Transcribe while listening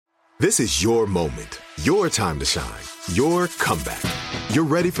This is your moment, your time to shine, your comeback. You're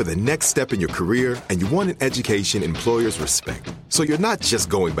ready for the next step in your career, and you want an education employers respect. So you're not just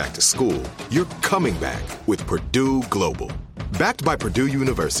going back to school, you're coming back with Purdue Global. Backed by Purdue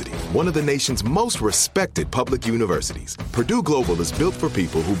University, one of the nation's most respected public universities, Purdue Global is built for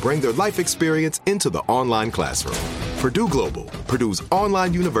people who bring their life experience into the online classroom. Purdue Global, Purdue's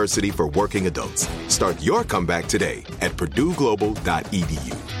online university for working adults. Start your comeback today at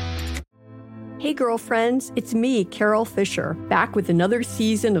purdueglobal.edu. Hey girlfriends, it's me, Carol Fisher, back with another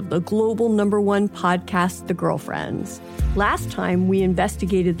season of the global #1 podcast, The Girlfriends. Last time, we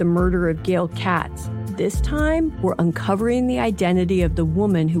investigated the murder of Gail Katz. This time, we're uncovering the identity of the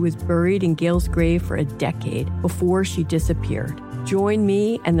woman who was buried in Gail's grave for a decade before she disappeared. Join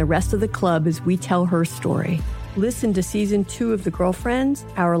me and the rest of the club as we tell her story. Listen to Season 2 of The Girlfriends,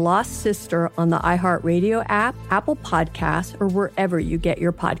 Our Lost Sister on the iHeartRadio app, Apple Podcasts, or wherever you get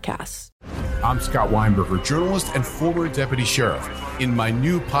your podcasts. I'm Scott Weinberger, journalist and former deputy sheriff. In my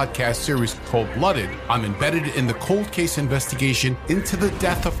new podcast series, Cold-Blooded, I'm embedded in the cold case investigation into the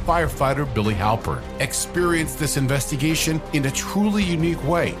death of firefighter Billy Halpern. Experience this investigation in a truly unique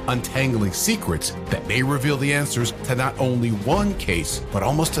way, untangling secrets that may reveal the answers to not only one case, but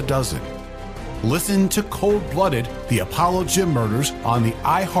almost a dozen. Listen to Cold-Blooded, The Apollo Gym Murders on the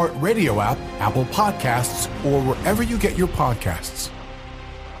iHeartRadio app, Apple Podcasts, or wherever you get your podcasts.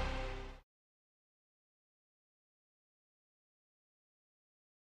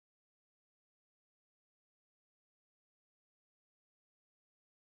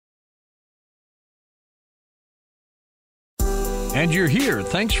 And you're here.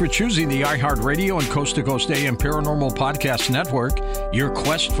 Thanks for choosing the iHeartRadio and Coast to Coast AM Paranormal Podcast Network. Your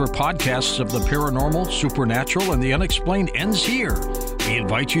quest for podcasts of the paranormal, supernatural, and the unexplained ends here. We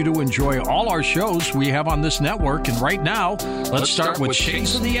invite you to enjoy all our shows we have on this network. And right now, let's start with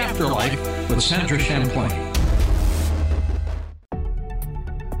Shades of the Afterlife with Sandra Champlain.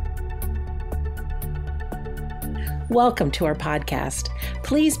 Welcome to our podcast.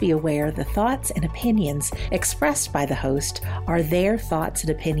 Please be aware the thoughts and opinions expressed by the host are their thoughts and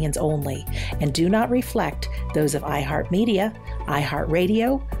opinions only and do not reflect those of iHeartMedia,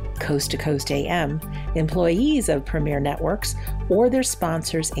 iHeartRadio, Coast to Coast AM, employees of Premier Networks, or their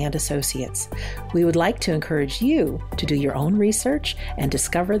sponsors and associates. We would like to encourage you to do your own research and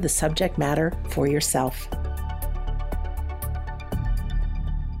discover the subject matter for yourself.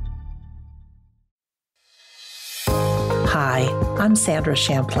 Hi, I'm Sandra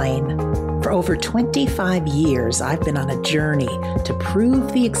Champlain. For over 25 years, I've been on a journey to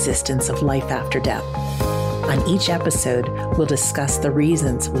prove the existence of life after death. On each episode, we'll discuss the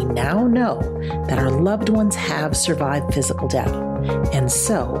reasons we now know that our loved ones have survived physical death, and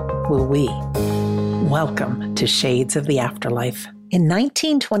so will we. Welcome to Shades of the Afterlife. In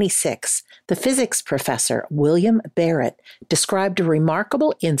 1926, the physics professor William Barrett described a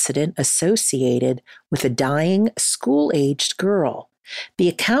remarkable incident associated with a dying school-aged girl. The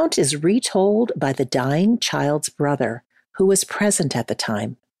account is retold by the dying child's brother, who was present at the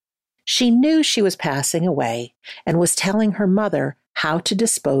time. She knew she was passing away and was telling her mother how to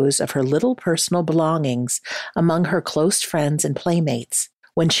dispose of her little personal belongings among her close friends and playmates,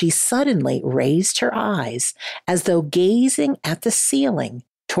 when she suddenly raised her eyes as though gazing at the ceiling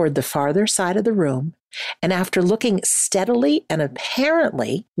toward the farther side of the room, and after looking steadily and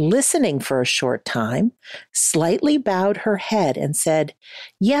apparently listening for a short time, slightly bowed her head and said,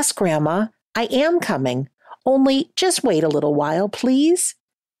 "Yes, Grandma, I am coming. Only just wait a little while, please."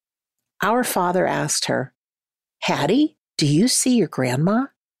 Our father asked her, "Hattie, do you see your grandma?"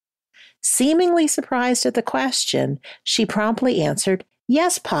 Seemingly surprised at the question, she promptly answered,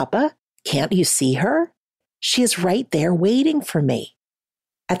 "Yes, Papa. Can't you see her? She is right there waiting for me."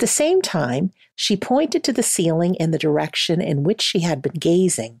 At the same time, she pointed to the ceiling in the direction in which she had been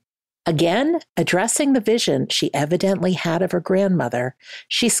gazing. Again, addressing the vision she evidently had of her grandmother,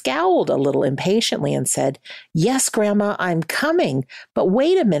 she scowled a little impatiently and said, "Yes, Grandma, I'm coming, but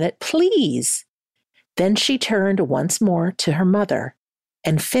wait a minute, please." Then she turned once more to her mother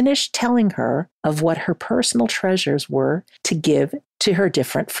and finished telling her of what her personal treasures were to give to her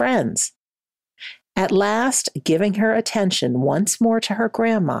different friends. At last, giving her attention once more to her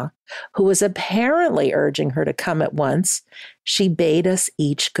grandma, who was apparently urging her to come at once, she bade us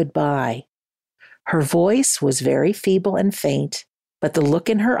each goodbye. Her voice was very feeble and faint, but the look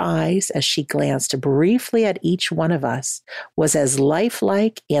in her eyes as she glanced briefly at each one of us was as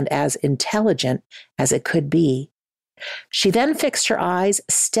lifelike and as intelligent as it could be. She then fixed her eyes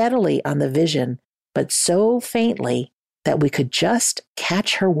steadily on the vision, but so faintly that we could just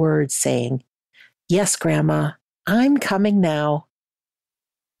catch her words saying, "Yes, Grandma, I'm coming now."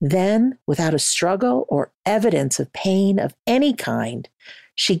 Then, without a struggle or evidence of pain of any kind,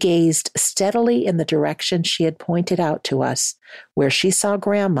 she gazed steadily in the direction she had pointed out to us, where she saw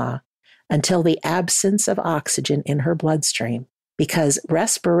Grandma, until the absence of oxygen in her bloodstream, because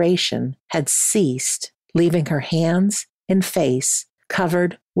respiration had ceased, leaving her hands and face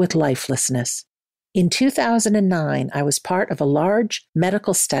covered with lifelessness. In 2009, I was part of a large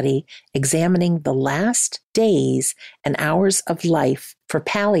medical study examining the last days and hours of life for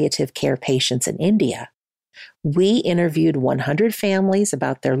palliative care patients in India. We interviewed 100 families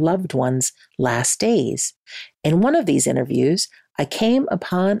about their loved ones' last days. In one of these interviews, I came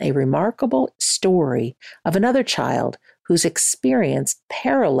upon a remarkable story of another child whose experience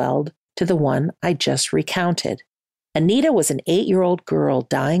paralleled to the one I just recounted. Anita was an 8-year-old girl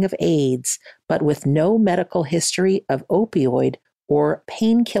dying of AIDS, but with no medical history of opioid or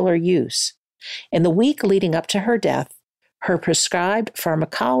painkiller use. In the week leading up to her death, her prescribed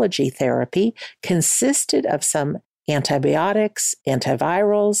pharmacology therapy consisted of some antibiotics,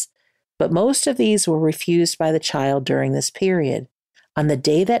 antivirals, but most of these were refused by the child during this period. On the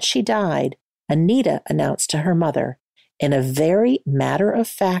day that she died, Anita announced to her mother, in a very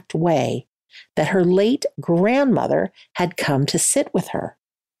matter-of-fact way, that her late grandmother had come to sit with her.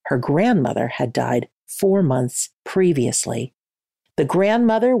 Her grandmother had died 4 months previously. The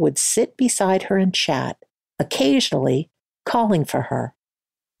grandmother would sit beside her and chat, occasionally calling for her.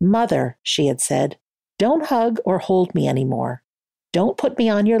 "Mother," she had said, "don't hug or hold me anymore. Don't put me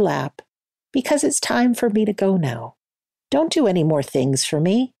on your lap, because it's time for me to go now. Don't do any more things for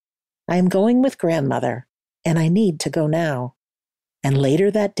me. I am going with grandmother, and I need to go now." And later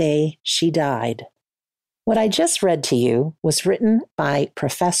that day, she died. What I just read to you was written by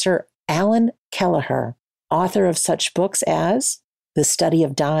Professor Alan Kelleher, author of such books as The Study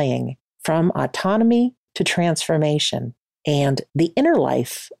of Dying, From Autonomy to Transformation, and The Inner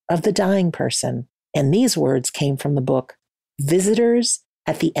Life of the Dying Person. And these words came from the book Visitors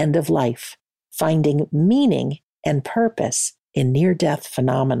at the End of Life, Finding Meaning and Purpose in Near-Death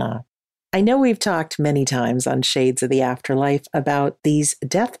Phenomena. I know we've talked many times on Shades of the Afterlife about these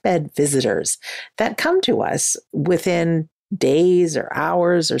deathbed visitors that come to us within days or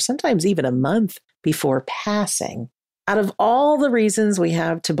hours or sometimes even a month before passing. Out of all the reasons we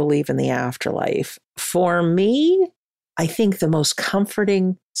have to believe in the afterlife, for me, I think the most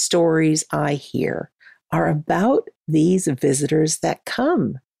comforting stories I hear are about these visitors that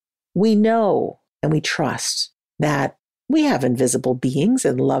come. We know and we trust that we have invisible beings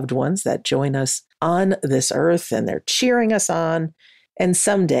and loved ones that join us on this earth, and they're cheering us on. And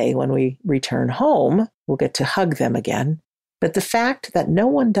someday when we return home, we'll get to hug them again. But the fact that no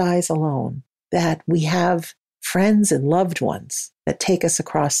one dies alone, that we have friends and loved ones that take us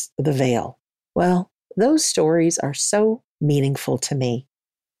across the veil, well, those stories are so meaningful to me.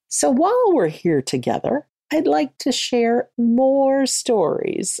 So while we're here together, I'd like to share more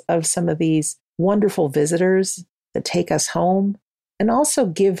stories of some of these wonderful visitors that take us home, and also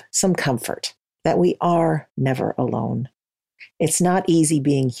give some comfort that we are never alone. It's not easy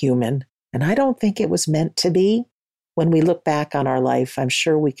being human, and I don't think it was meant to be. When we look back on our life, I'm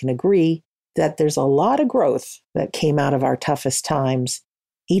sure we can agree that there's a lot of growth that came out of our toughest times.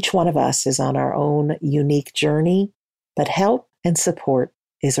 Each one of us is on our own unique journey, but help and support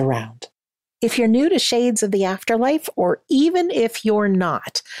is around. If you're new to Shades of the Afterlife, or even if you're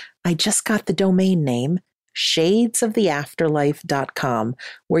not, I just got the domain name, shadesoftheafterlife.com,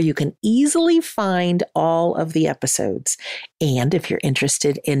 where you can easily find all of the episodes. And if you're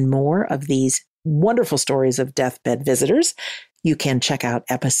interested in more of these wonderful stories of deathbed visitors, you can check out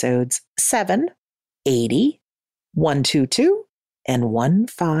episodes 7, 80, 122, and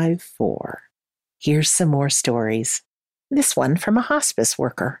 154. Here's some more stories. This one from a hospice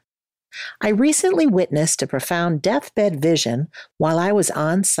worker. I recently witnessed a profound deathbed vision while I was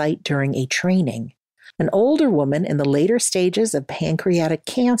on site during a training. An older woman in the later stages of pancreatic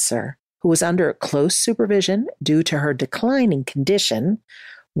cancer, who was under close supervision due to her declining condition,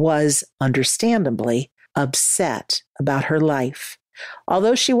 was understandably upset about her life.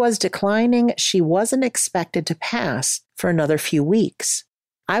 Although she was declining, she wasn't expected to pass for another few weeks.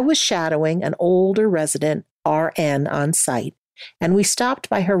 I was shadowing an older resident RN on site, and we stopped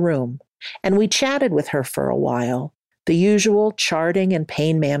by her room, and we chatted with her for a while, the usual charting and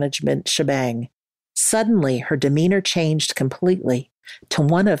pain management shebang. Suddenly, her demeanor changed completely to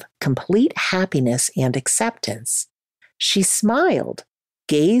one of complete happiness and acceptance. She smiled,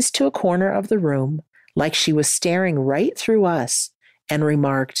 gazed to a corner of the room like she was staring right through us, and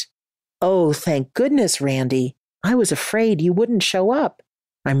remarked, "Oh, thank goodness, Randy. I was afraid you wouldn't show up.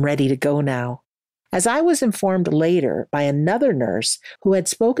 I'm ready to go now." As I was informed later by another nurse who had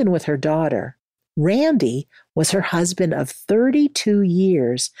spoken with her daughter, Randy was her husband of 32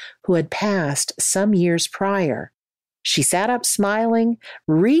 years who had passed some years prior. She sat up smiling,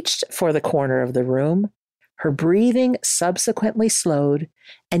 reached for the corner of the room. Her breathing subsequently slowed,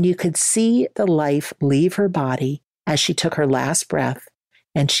 and you could see the life leave her body as she took her last breath,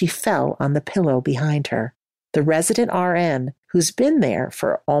 and she fell on the pillow behind her. The resident RN, who's been there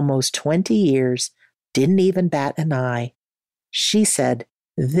for almost 20 years, didn't even bat an eye. She said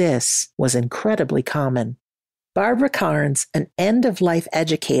this was incredibly common. Barbara Carnes, an end-of-life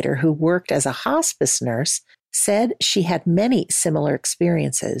educator who worked as a hospice nurse, said she had many similar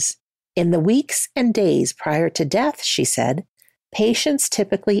experiences. In the weeks and days prior to death, she said, patients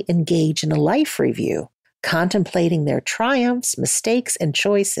typically engage in a life review, contemplating their triumphs, mistakes, and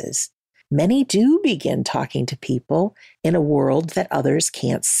choices. Many do begin talking to people in a world that others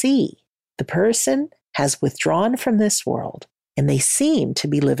can't see. The person has withdrawn from this world, and they seem to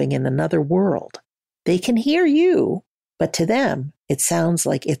be living in another world. They can hear you, but to them, it sounds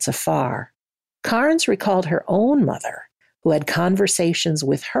like it's afar. Carnes recalled her own mother, who had conversations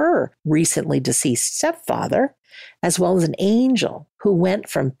with her recently deceased stepfather, as well as an angel who went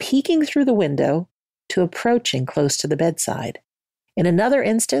from peeking through the window to approaching close to the bedside. In another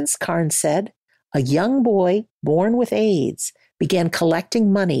instance, Carnes said, a young boy born with AIDS began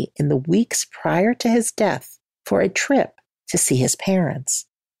collecting money in the weeks prior to his death for a trip to see his parents,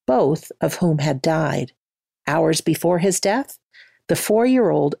 both of whom had died. Hours before his death, the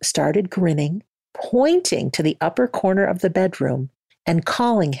 4-year-old started grinning, pointing to the upper corner of the bedroom and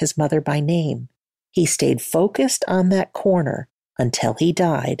calling his mother by name. He stayed focused on that corner until he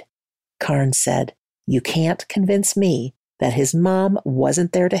died. Carnes said, you can't convince me that his mom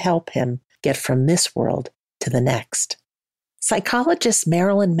wasn't there to help him get from this world to the next. Psychologist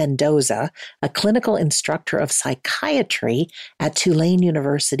Marilyn Mendoza, a clinical instructor of psychiatry at Tulane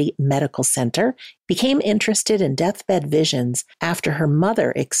University Medical Center, became interested in deathbed visions after her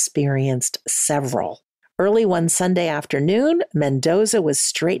mother experienced several. Early one Sunday afternoon, Mendoza was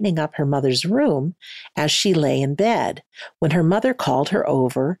straightening up her mother's room as she lay in bed when her mother called her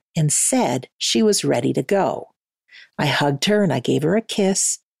over and said she was ready to go. I hugged her and I gave her a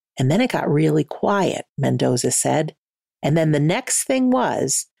kiss, and then it got really quiet, Mendoza said. And then the next thing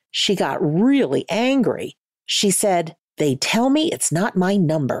was, she got really angry. She said, they tell me it's not my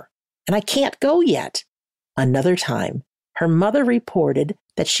number, and I can't go yet. Another time, her mother reported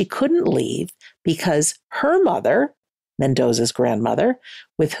that she couldn't leave because her mother, Mendoza's grandmother,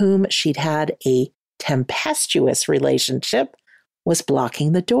 with whom she'd had a tempestuous relationship, was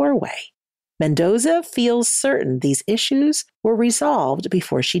blocking the doorway. Mendoza feels certain these issues were resolved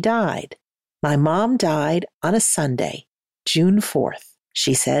before she died. My mom died on a Sunday, June 4th,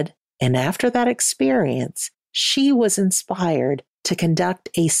 she said, and after that experience, she was inspired to conduct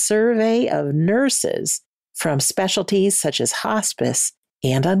a survey of nurses from specialties such as hospice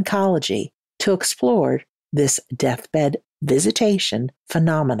and oncology to explore this deathbed visitation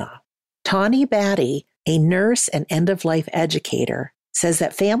phenomena. Tawny Batty, a nurse and end-of-life educator, says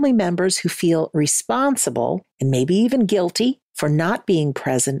that family members who feel responsible and maybe even guilty for not being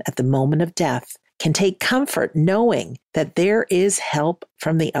present at the moment of death can take comfort knowing that there is help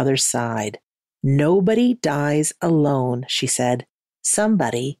from the other side. Nobody dies alone, she said.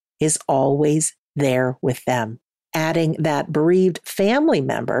 Somebody is always there with them, adding that bereaved family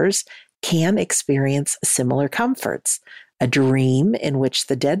members can experience similar comforts. A dream in which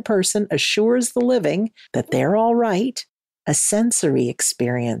the dead person assures the living that they're all right, a sensory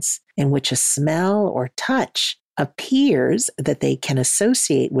experience in which a smell or touch appears that they can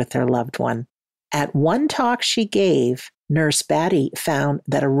associate with their loved one. At one talk she gave, Nurse Batty found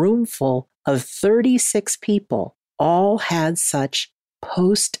that a room full of 36 people all had such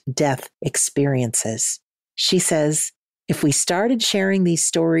post-death experiences. She says, if we started sharing these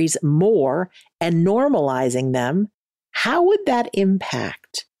stories more and normalizing them, how would that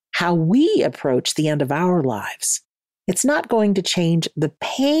impact how we approach the end of our lives? It's not going to change the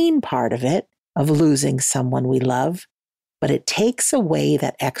pain part of it, of losing someone we love, but it takes away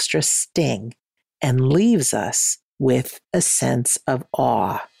that extra sting and leaves us with a sense of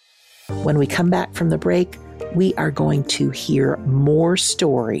awe. When we come back from the break, we are going to hear more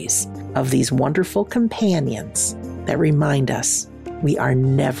stories of these wonderful companions that remind us we are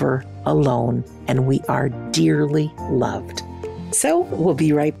never alone and we are dearly loved. So we'll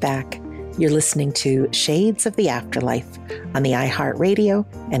be right back. You're listening to Shades of the Afterlife on the iHeartRadio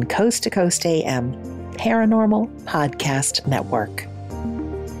and Coast to Coast AM Paranormal Podcast Network.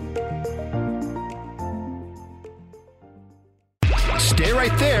 Stare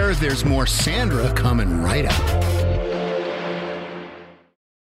right there. There's more Sandra coming right up.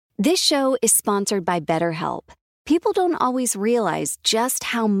 This show is sponsored by BetterHelp. People don't always realize just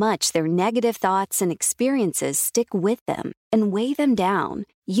how much their negative thoughts and experiences stick with them and weigh them down.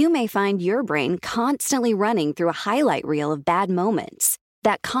 You may find your brain constantly running through a highlight reel of bad moments.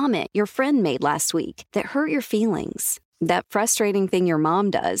 That comment your friend made last week that hurt your feelings. That frustrating thing your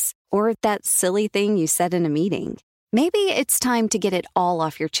mom does. Or that silly thing you said in a meeting. Maybe it's time to get it all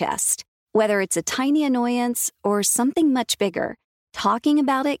off your chest. Whether it's a tiny annoyance or something much bigger, talking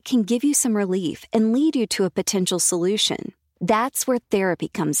about it can give you some relief and lead you to a potential solution. That's where therapy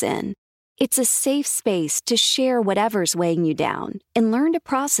comes in. It's a safe space to share whatever's weighing you down and learn to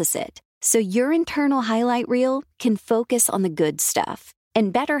process it so your internal highlight reel can focus on the good stuff.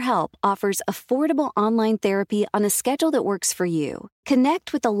 And BetterHelp offers affordable online therapy on a schedule that works for you.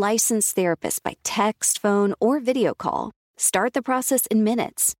 Connect with a licensed therapist by text, phone, or video call. Start the process in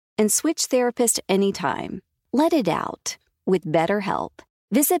minutes and switch therapist anytime. Let it out with BetterHelp.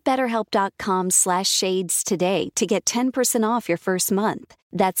 Visit BetterHelp.com/shades today to get 10% off your first month.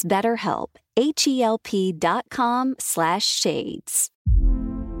 That's BetterHelp, HELP.com/shades.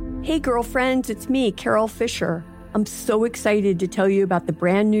 Hey girlfriends, it's me, Carol Fisher. I'm so excited to tell you about the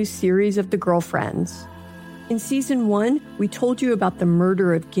brand new series of The Girlfriends. In season 1, we told you about the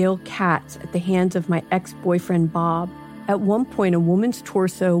murder of Gail Katz at the hands of my ex-boyfriend Bob. At one point, a woman's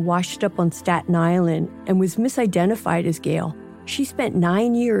torso washed up on Staten Island and was misidentified as Gail. She spent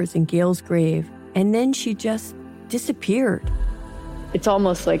 9 years in Gail's grave, and then she just disappeared. It's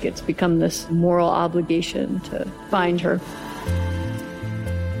almost like it's become this moral obligation to find her.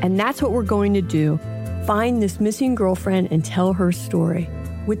 And that's what we're going to do. Find this missing girlfriend and tell her story.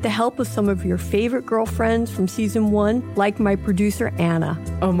 With the help of some of your favorite girlfriends from season 1, like my producer Anna.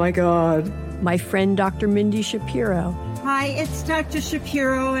 Oh my God. My friend Dr. Mindy Shapiro. Hi, it's Dr.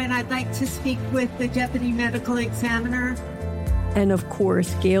 Shapiro, and I'd like to speak with the Deputy Medical Examiner. And of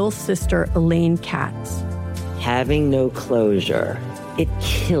course, Gail's sister, Elaine Katz. Having no closure, it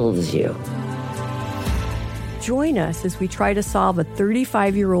kills you. Join us as we try to solve a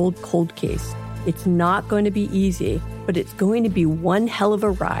 35-year-old cold case. It's not going to be easy, but it's going to be one hell of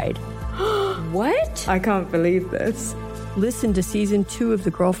a ride. What? I can't believe this. Listen to season 2 of The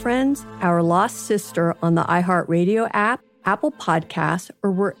Girlfriends, Our Lost Sister on the iHeartRadio app, Apple Podcasts,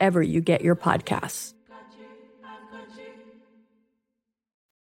 or wherever you get your podcasts.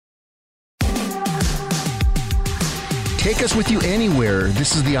 Take us with you anywhere.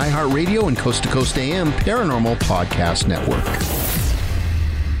 This is the iHeartRadio and Coast to Coast AM Paranormal Podcast Network.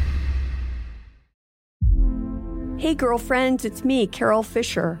 Hey girlfriends, it's me, Carol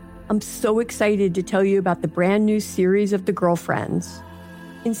Fisher. I'm so excited to tell you about the brand new series of The Girlfriends.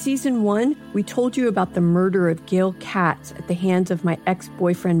 In season 1, we told you about the murder of Gail Katz at the hands of my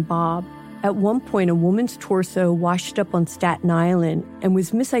ex-boyfriend Bob. At one point, a woman's torso washed up on Staten Island and was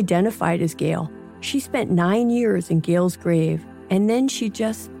misidentified as Gail. She spent 9 years in Gail's grave, and then she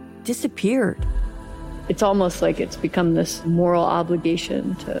just disappeared. It's almost like it's become this moral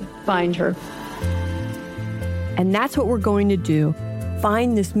obligation to find her. And that's what we're going to do.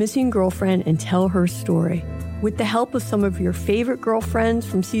 Find this missing girlfriend and tell her story. With the help of some of your favorite girlfriends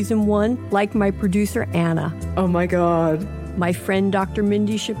from season 1, like my producer Anna. Oh my God. My friend Dr.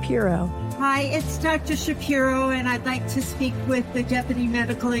 Mindy Shapiro. Hi, it's Dr. Shapiro, and I'd like to speak with the Deputy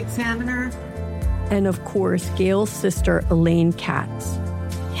Medical Examiner. And of course, Gail's sister, Elaine Katz.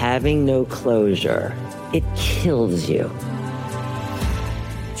 Having no closure, it kills you.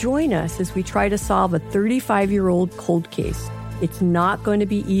 Join us as we try to solve a 35-year-old cold case. It's not going to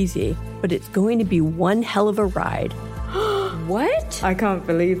be easy, but it's going to be one hell of a ride. What? I can't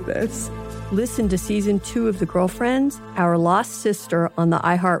believe this. Listen to season 2 of The Girlfriends, Our Lost Sister on the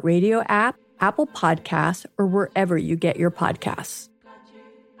iHeartRadio app, Apple Podcasts, or wherever you get your podcasts.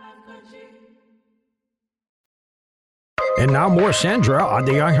 And now more Sandra on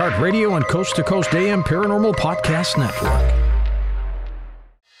the iHeartRadio and Coast to Coast AM Paranormal Podcast Network.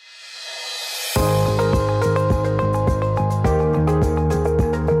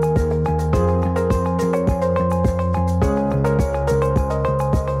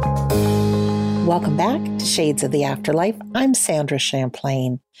 Welcome back to Shades of the Afterlife. I'm Sandra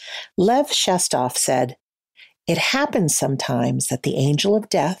Champlain. Lev Shestov said, "It happens sometimes that the angel of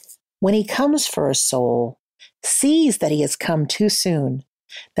death, when he comes for a soul, sees that he has come too soon,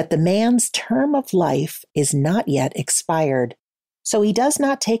 that the man's term of life is not yet expired. So he does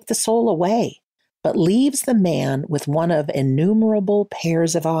not take the soul away, but leaves the man with one of innumerable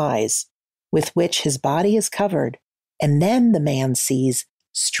pairs of eyes, with which his body is covered, and then the man sees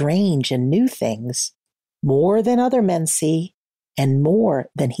strange and new things, more than other men see, and more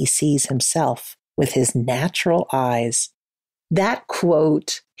than he sees himself with his natural eyes. That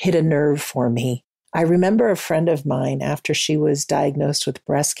quote hit a nerve for me. I remember a friend of mine, after she was diagnosed with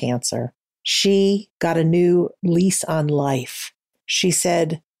breast cancer, she got a new lease on life. She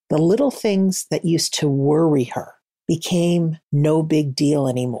said the little things that used to worry her became no big deal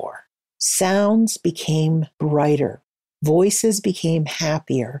anymore. Sounds became brighter. Voices became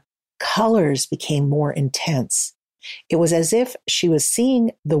happier. Colors became more intense. It was as if she was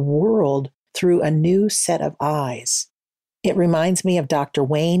seeing the world through a new set of eyes. It reminds me of Dr.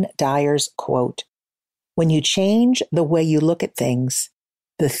 Wayne Dyer's quote, "When you change the way you look at things,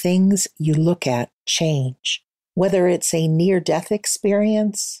 the things you look at change." Whether it's a near-death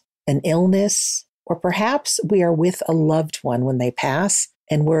experience, an illness, or perhaps we are with a loved one when they pass,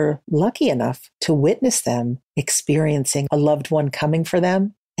 and we're lucky enough to witness them experiencing a loved one coming for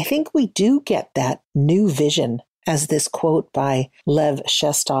them, I think we do get that new vision, as this quote by Lev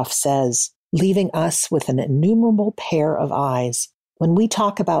Shestov says, leaving us with an innumerable pair of eyes. When we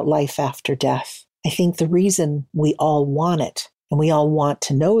talk about life after death, I think the reason we all want it, and we all want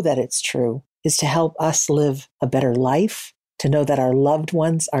to know that it's true, is to help us live a better life, to know that our loved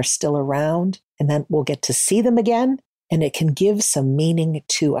ones are still around, and that we'll get to see them again, and it can give some meaning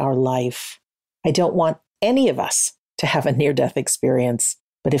to our life. I don't want any of us to have a near-death experience,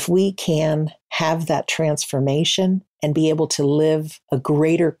 but if we can have that transformation and be able to live a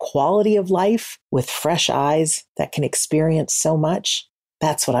greater quality of life with fresh eyes that can experience so much,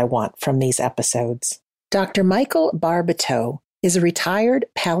 that's what I want from these episodes. Dr. Michael Barbato is a retired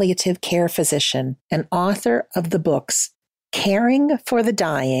palliative care physician and author of the books Caring for the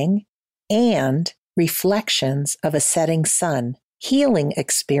Dying and Reflections of a Setting Sun, Healing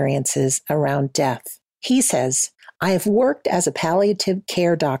Experiences Around Death. He says, "I have worked as a palliative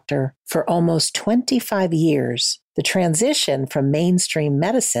care doctor for almost 25 years. The transition from mainstream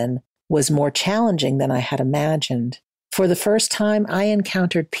medicine was more challenging than I had imagined. For the first time, I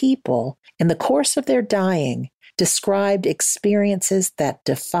encountered people in the course of their dying described experiences that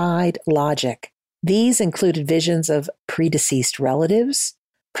defied logic. These included visions of predeceased relatives,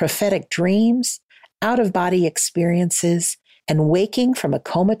 prophetic dreams, out-of-body experiences, and waking from a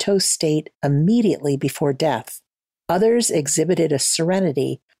comatose state immediately before death. Others exhibited a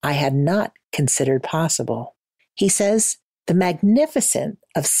serenity I had not considered possible." He says, the magnificence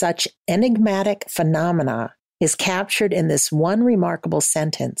of such enigmatic phenomena is captured in this one remarkable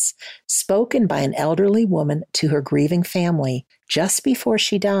sentence spoken by an elderly woman to her grieving family just before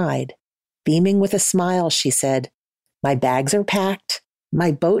she died. Beaming with a smile, she said, "My bags are packed.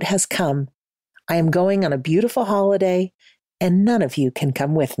 My boat has come. I am going on a beautiful holiday, and none of you can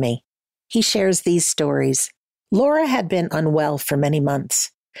come with me." He shares these stories. Laura had been unwell for many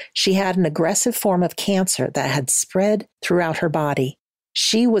months. She had an aggressive form of cancer that had spread throughout her body.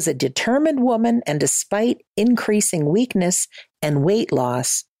 She was a determined woman, and despite increasing weakness and weight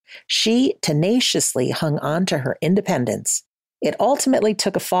loss, she tenaciously hung on to her independence. It ultimately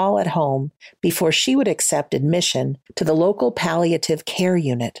took a fall at home before she would accept admission to the local palliative care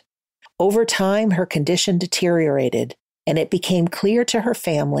unit. Over time, her condition deteriorated, and it became clear to her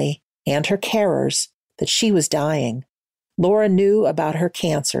family and her carers that she was dying. Laura knew about her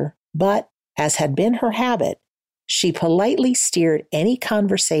cancer, but, as had been her habit, she politely steered any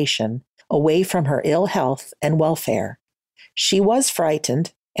conversation away from her ill health and welfare. She was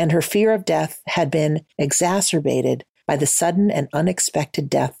frightened, and her fear of death had been exacerbated by the sudden and unexpected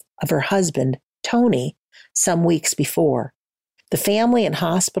death of her husband, Tony, some weeks before. The family and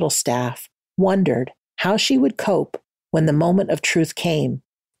hospital staff wondered how she would cope when the moment of truth came.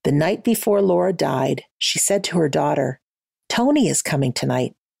 The night before Laura died, she said to her daughter, "Tony is coming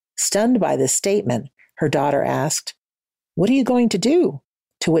tonight." Stunned by this statement, her daughter asked, "What are you going to do?"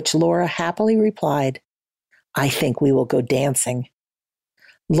 To which Laura happily replied, "I think we will go dancing."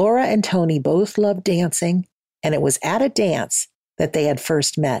 Laura and Tony both loved dancing, and it was at a dance that they had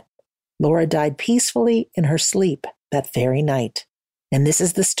first met. Laura died peacefully in her sleep that very night. And this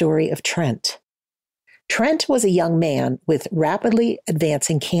is the story of Trent. Trent was a young man with rapidly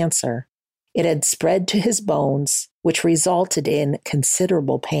advancing cancer. It had spread to his bones, which resulted in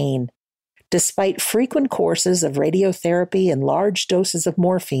considerable pain. Despite frequent courses of radiotherapy and large doses of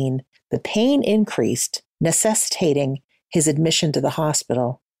morphine, the pain increased, necessitating his admission to the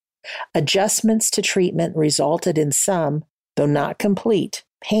hospital. Adjustments to treatment resulted in some, though not complete,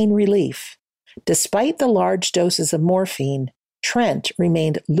 pain relief. Despite the large doses of morphine, Trent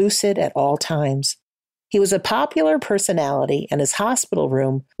remained lucid at all times. He was a popular personality, and his hospital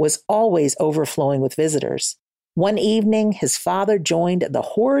room was always overflowing with visitors. One evening, his father joined the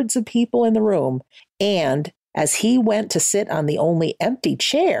hordes of people in the room, and, As he went to sit on the only empty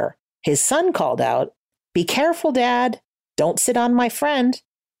chair, his son called out, "Be careful, Dad. Don't sit on my friend."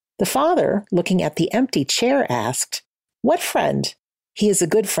 The father, looking at the empty chair, asked, "What friend?" "He is a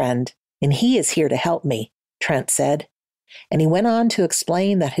good friend, and he is here to help me," Trent said. And he went on to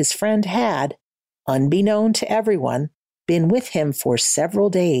explain that his friend had, unbeknown to everyone, been with him for several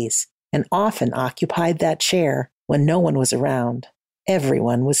days and often occupied that chair when no one was around.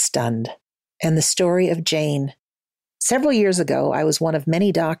 Everyone was stunned. And the story of Jane. Several years ago, I was one of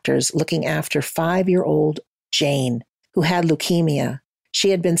many doctors looking after 5-year-old Jane, who had leukemia.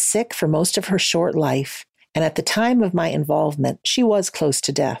 She had been sick for most of her short life, and at the time of my involvement, she was close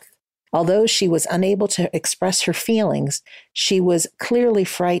to death. Although she was unable to express her feelings, she was clearly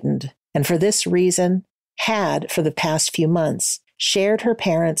frightened, and for this reason, had, for the past few months, shared her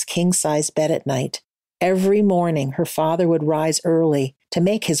parents' king-size bed at night. Every morning, her father would rise early to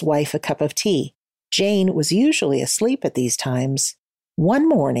make his wife a cup of tea. Jane was usually asleep at these times. One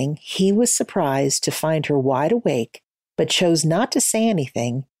morning, he was surprised to find her wide awake, but chose not to say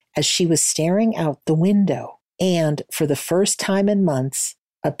anything as she was staring out the window and, for the first time in months,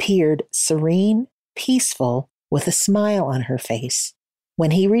 appeared serene, peaceful, with a smile on her face.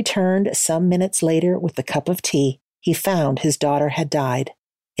 When he returned some minutes later with the cup of tea, he found his daughter had died.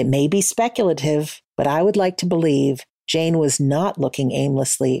 It may be speculative, but I would like to believe Jane was not looking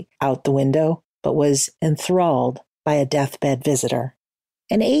aimlessly out the window, but was enthralled by a deathbed visitor.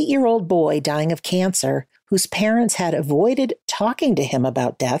 An 8-year-old boy dying of cancer, whose parents had avoided talking to him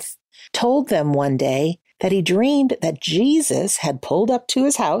about death, told them one day that he dreamed that Jesus had pulled up to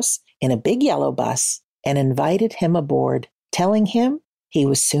his house in a big yellow bus and invited him aboard, telling him he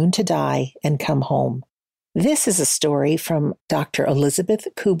was soon to die and come home. This is a story from Dr. Elizabeth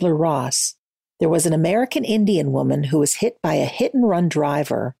Kubler-Ross. There was an American Indian woman who was hit by a hit-and-run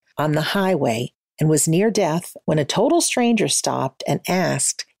driver on the highway and was near death when a total stranger stopped and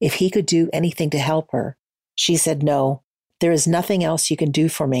asked if he could do anything to help her. She said, "No, there is nothing else you can do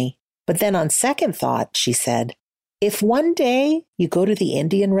for me." But then on second thought, she said, "If one day you go to the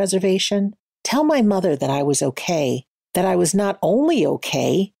Indian reservation, tell my mother that I was okay, that I was not only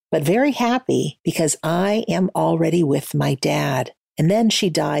okay, but very happy because I am already with my dad." And then she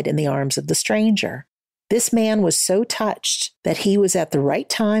died in the arms of the stranger. This man was so touched that he was at the right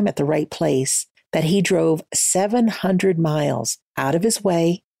time at the right place that he drove 700 miles out of his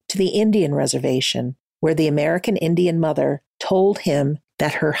way to the Indian reservation, where the American Indian mother told him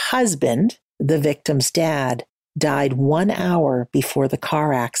that her husband, the victim's dad, died 1 hour before the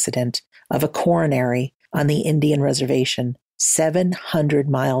car accident of a coronary on the Indian reservation, 700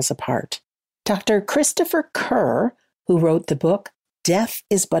 miles apart. Dr. Christopher Kerr, who wrote the book Death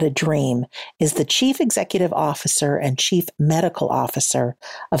is But a Dream, is the Chief Executive Officer and Chief Medical Officer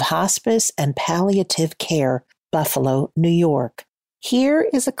of Hospice and Palliative Care, Buffalo, New York. Here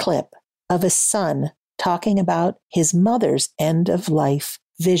is a clip of a son talking about his mother's end-of-life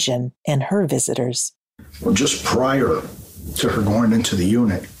vision and her visitors. Well, just prior to her going into the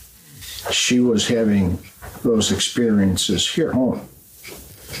unit, she was having those experiences here at home,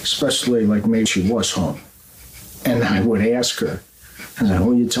 especially like maybe she was home. And I would ask her, I said,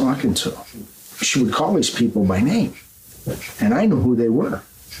 "Who are you talking to?" She would call these people by name, and I knew who they were.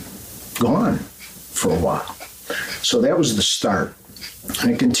 Gone for a while. So that was the start.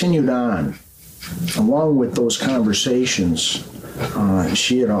 And it continued on. Along with those conversations,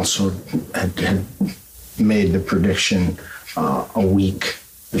 she had also had made the prediction a week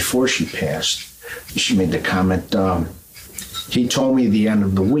before she passed. She made the comment, he told me the end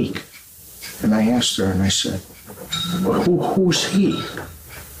of the week. And I asked her, and I said, "Well, who's he?"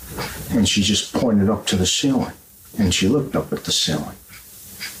 And she just pointed up to the ceiling. And she looked up at the ceiling.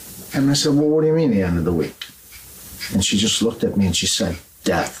 And I said, "Well, what do you mean the end of the week?" And she just looked at me and she said,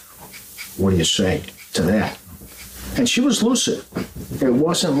 "Death. What do you say to that?" And she was lucid. It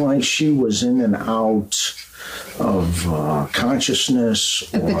wasn't like she was in and out of consciousness.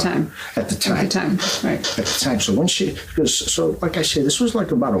 At the time, right. At the time. So when so like I say, this was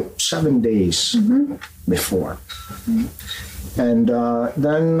like about 7 days before. Mm-hmm. And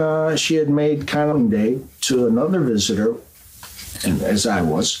then she had made counting day to another visitor, and as I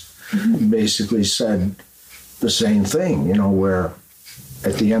was, basically said the same thing, where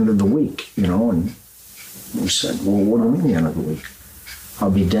at the end of the week, and we said, "Well, what do you mean the end of the week?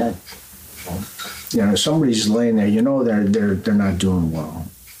 I'll be dead." Somebody's laying there, they're not doing well.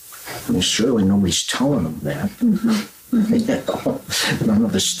 I mean, surely nobody's telling them that. Mm-hmm. None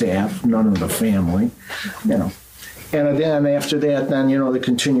of the staff, none of the family, And then after that, the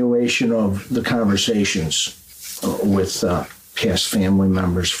continuation of the conversations with past family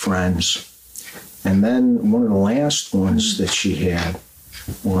members, friends. And then one of the last ones that she had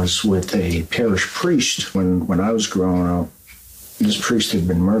was with a parish priest. When I was growing up, this priest had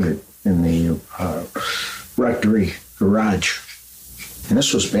been murdered in the rectory garage. And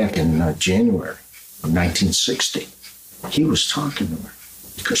this was back in January of 1960. He was talking to her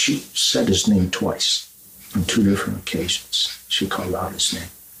because she said his name twice on 2 different occasions. She called out his name.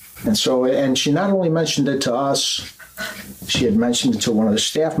 And she not only mentioned it to us, she had mentioned it to one of the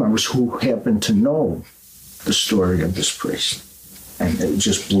staff members who happened to know the story of this priest. And it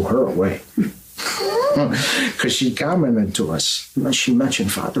just blew her away. Because she commented to us, she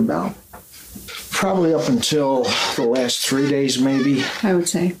mentioned Father Bell. Probably up until the last 3 days, maybe. I would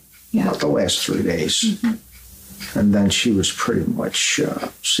say, yeah. About the last 3 days. Mm-hmm. And then she was pretty much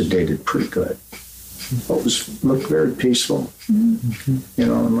sedated pretty good. But looked very peaceful. Mm-hmm. You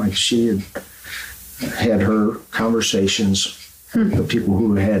know, and like she had her conversations with the people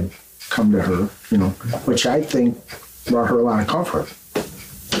who had come to her, you know, which I think brought her a lot of comfort,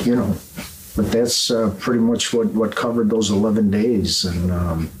 you know. But that's pretty much what covered those 11 days. And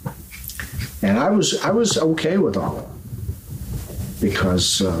I was okay with all of it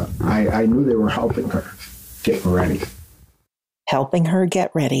because I knew they were helping her get ready. Helping her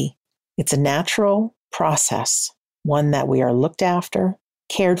get ready. It's a natural process, one that we are looked after,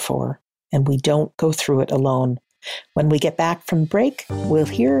 cared for, and we don't go through it alone. When we get back from break, we'll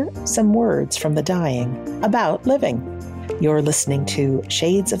hear some words from the dying about living. You're listening to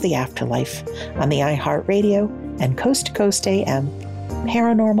Shades of the Afterlife on the iHeartRadio and Coast to Coast AM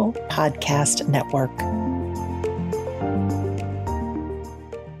Paranormal Podcast Network.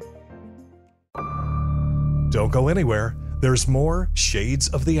 Don't go anywhere. There's more Shades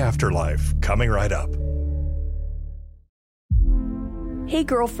of the Afterlife coming right up. Hey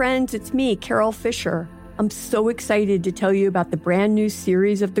girlfriends, it's me, Carol Fisher. I'm so excited to tell you about the brand new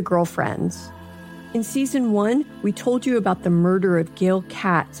series of The Girlfriends. In season 1, we told you about the murder of Gail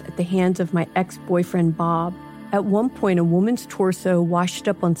Katz at the hands of my ex-boyfriend Bob. At one point, a woman's torso washed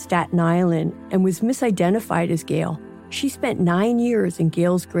up on Staten Island and was misidentified as Gail. She spent 9 years in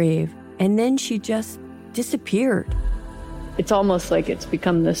Gail's grave, and then she just disappeared. It's almost like it's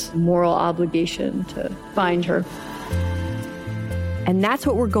become this moral obligation to find her. And that's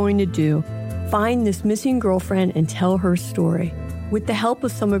what we're going to do. Find this missing girlfriend and tell her story. With the help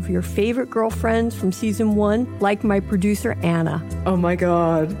of some of your favorite girlfriends from season 1, like my producer, Anna. Oh my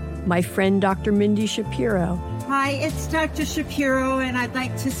God. My friend, Dr. Mindy Shapiro. Hi, it's Dr. Shapiro, and I'd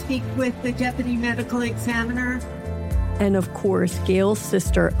like to speak with the Deputy Medical Examiner. And of course, Gail's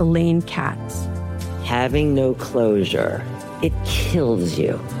sister, Elaine Katz. Having no closure, it kills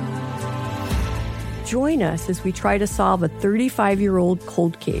you. Join us as we try to solve a 35-year-old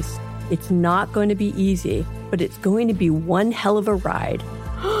cold case. It's not going to be easy, but it's going to be one hell of a ride.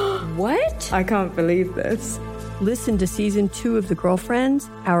 What? I can't believe this. Listen to season 2 of The Girlfriends,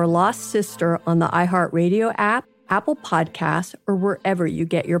 Our Lost Sister on the iHeartRadio app, Apple Podcasts, or wherever you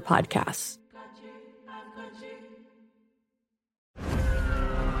get your podcasts.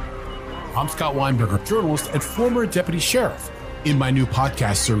 I'm Scott Weinberger, journalist and former deputy sheriff. In my new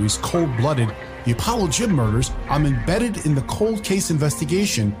podcast series, Cold Blooded, The Apollo Gym Murders, I'm embedded in the cold case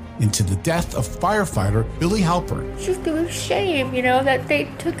investigation into the death of firefighter Billy Halpern. It's just a shame, that they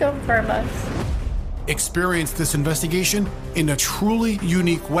took him from us. Experience this investigation in a truly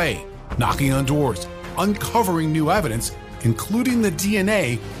unique way, knocking on doors, uncovering new evidence, including the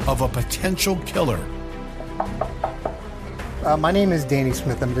DNA of a potential killer. My name is Danny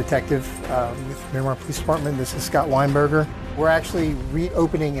Smith. I'm a detective with Miramar Police Department. This is Scott Weinberger. We're actually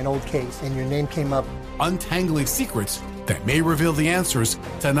reopening an old case, and your name came up. Untangling secrets that may reveal the answers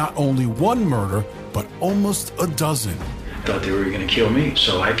to not only one murder, but almost a dozen. I thought they were going to kill me,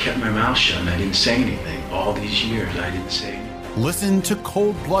 so I kept my mouth shut and I didn't say anything. All these years, I didn't say anything. Listen to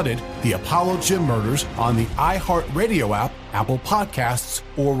Cold Blooded, The Apollo Gym Murders on the iHeartRadio app, Apple Podcasts,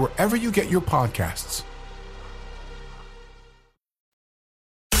 or wherever you get your podcasts.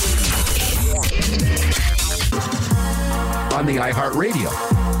 On the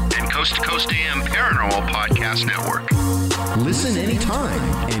iHeartRadio and Coast to Coast AM Paranormal Podcast Network. Listen anytime,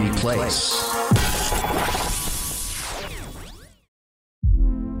 any place.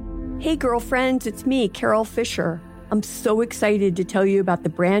 Hey girlfriends, it's me, Carol Fisher. I'm so excited to tell you about the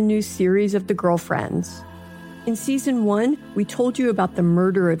brand new series of The Girlfriends. In season 1, we told you about the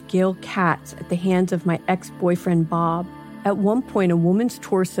murder of Gail Katz at the hands of my ex-boyfriend Bob. At one point, a woman's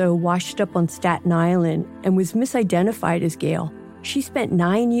torso washed up on Staten Island and was misidentified as Gail. She spent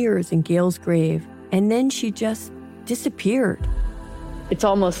 9 years in Gail's grave, and then she just disappeared. It's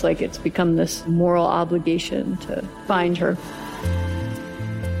almost like it's become this moral obligation to find her.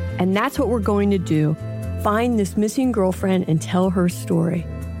 And that's what we're going to do. Find this missing girlfriend and tell her story.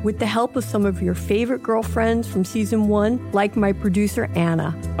 With the help of some of your favorite girlfriends from season 1, like my producer,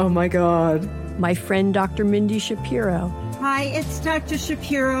 Anna. Oh my God. My friend, Dr. Mindy Shapiro. Hi, it's Dr.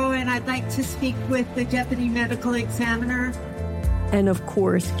 Shapiro, and I'd like to speak with the Deputy Medical Examiner. And of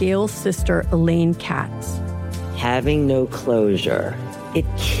course, Gail's sister, Elaine Katz. Having no closure, it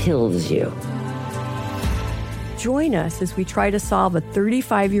kills you. Join us as we try to solve a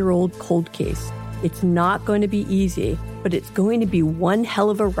 35-year-old cold case. It's not going to be easy, but it's going to be one hell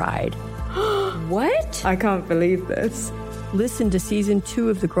of a ride. What? I can't believe this. Listen to season 2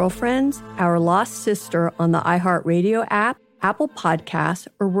 of The Girlfriends, Our Lost Sister on the iHeartRadio app, Apple Podcasts,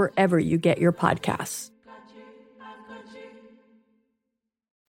 or wherever you get your podcasts.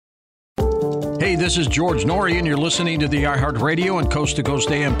 Hey, this is George Norrie, and you're listening to the iHeartRadio and Coast to Coast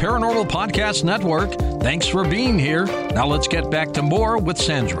AM Paranormal Podcast Network. Thanks for being here. Now let's get back to more with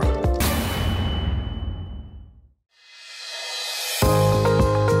Sandra.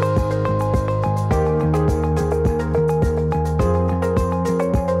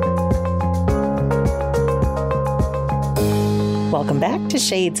 Welcome back to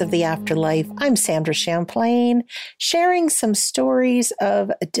Shades of the Afterlife. I'm Sandra Champlain, sharing some stories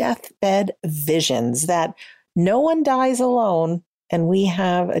of deathbed visions that no one dies alone, and we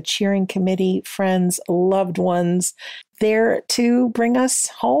have a cheering committee, friends, loved ones there to bring us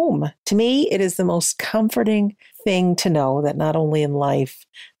home. To me, it is the most comforting thing to know that not only in life,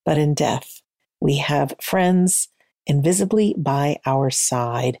 but in death, we have friends invisibly by our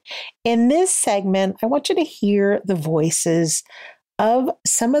side. In this segment, I want you to hear the voices of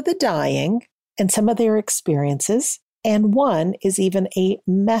some of the dying and some of their experiences, and one is even a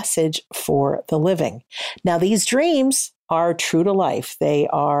message for the living. Now, these dreams are true to life. They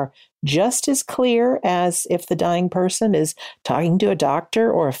are just as clear as if the dying person is talking to a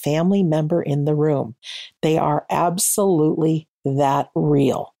doctor or a family member in the room. They are absolutely that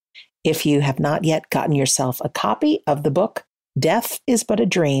real. If you have not yet gotten yourself a copy of the book, Death is But a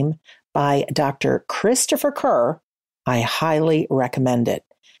Dream by Dr. Christopher Kerr, I highly recommend it.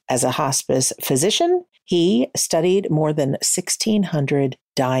 As a hospice physician, he studied more than 1,600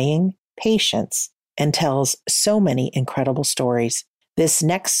 dying patients and tells so many incredible stories. This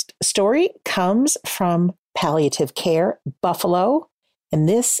next story comes from Palliative Care Buffalo, and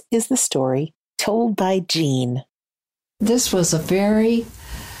this is the story told by Jean. This was a very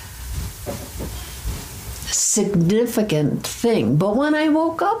significant thing. But when I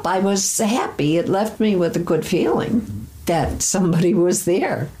woke up, I was happy. It left me with a good feeling that somebody was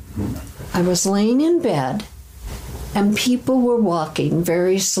there. I was laying in bed, and people were walking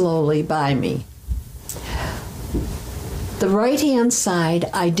very slowly by me. The right-hand side,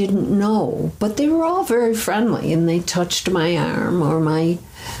 I didn't know, but they were all very friendly, and they touched my arm or my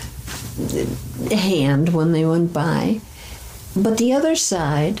hand when they went by. But the other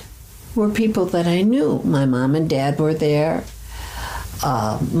side were people that I knew. My mom and dad were there,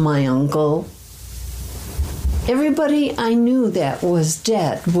 my uncle. Everybody I knew that was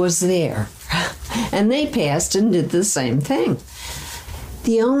dead was there. And they passed and did the same thing.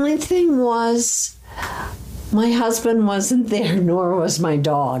 The only thing was, my husband wasn't there, nor was my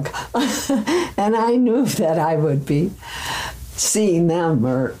dog. And I knew that I would be seeing them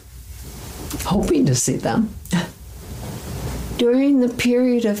or hoping to see them. During the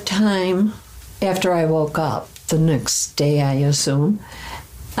period of time after I woke up, the next day I assume,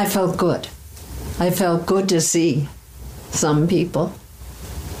 I felt good. I felt good to see some people.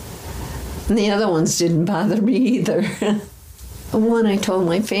 And the other ones didn't bother me either. When I told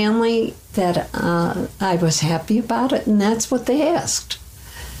my family that I was happy about it, and that's what they asked.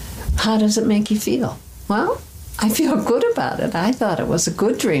 How does it make you feel? Well, I feel good about it. I thought it was a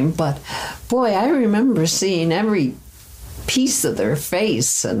good dream, but boy, I remember seeing every piece of their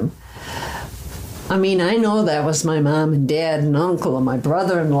face. And I mean, I know that was my mom and dad and uncle and my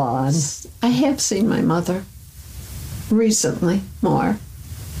brother-in-law. And I have seen my mother recently more.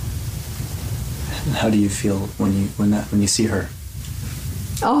 And how do you feel when you see her?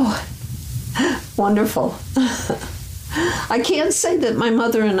 Oh, wonderful. I can't say that my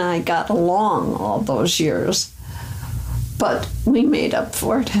mother and I got along all those years, but we made up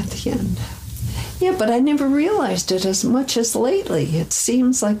for it at the end. Yeah, but I never realized it as much as lately. It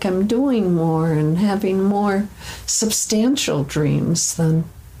seems like I'm doing more and having more substantial dreams than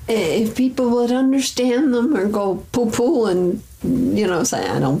if people would understand them or go poo-poo and, say,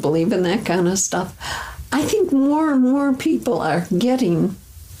 I don't believe in that kind of stuff. I think more and more people are getting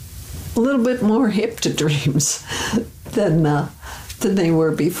a little bit more hip to dreams than they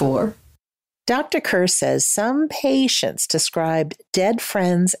were before. Dr. Kerr says some patients described dead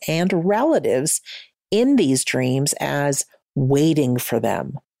friends and relatives in these dreams as waiting for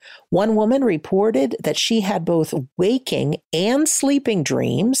them. One woman reported that she had both waking and sleeping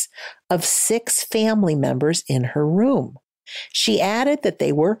dreams of 6 family members in her room. She added that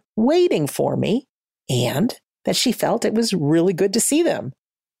they were waiting for me and that she felt it was really good to see them.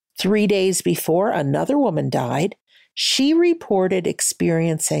 3 days before another woman died, she reported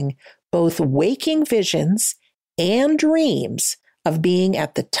experiencing both waking visions and dreams of being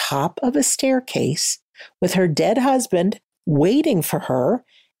at the top of a staircase with her dead husband waiting for her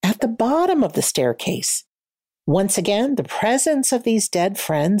at the bottom of the staircase. Once again, the presence of these dead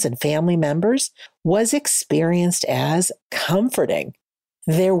friends and family members was experienced as comforting.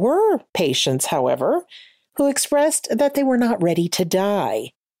 There were patients, however, who expressed that they were not ready to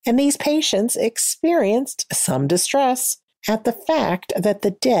die, and these patients experienced some distress at the fact that the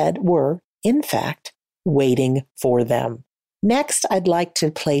dead were, in fact, waiting for them. Next, I'd like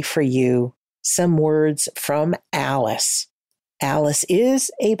to play for you some words from Alice. Alice is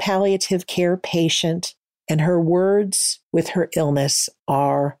a palliative care patient, and her words with her illness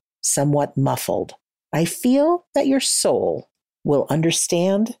are somewhat muffled. I feel that your soul will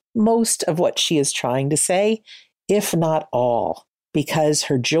understand most of what she is trying to say, if not all, because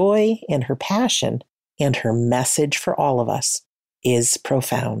her joy and her passion and her message for all of us is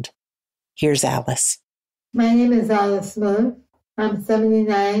profound. Here's Alice. My name is Alice Miller. I'm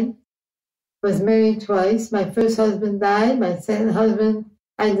 79. Was married twice. My first husband died. My second husband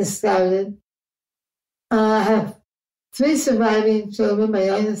I discarded. I have 3 surviving children. My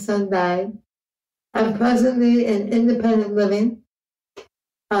youngest son died. I'm presently in independent living.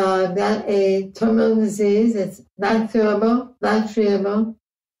 I've got a terminal disease. It's not curable, not treatable.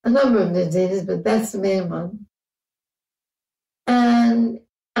 A number of diseases, but that's the main one. And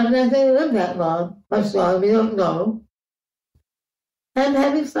I'm not going to live that long, much longer. We don't know. I'm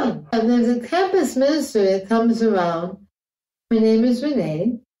having fun. And there's a campus minister that comes around. Her name is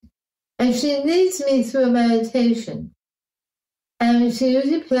Renee. And she leads me through a meditation. And she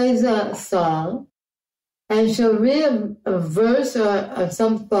usually plays a song. And she'll read a verse or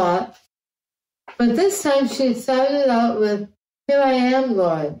some thought. But this time she started out with, "Here I am,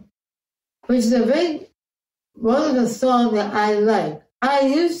 Lord," which is a very wonderful song that I like. I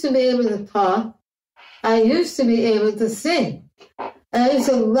used to be able to talk. I used to be able to sing. And I used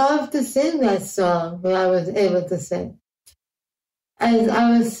to love to sing that song when I was able to sing. As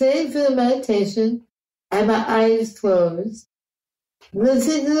I was sitting for the meditation, I had my eyes closed,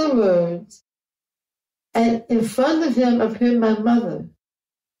 listening to the words, and in front of him appeared my mother,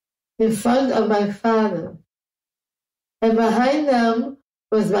 in front of my father. And behind them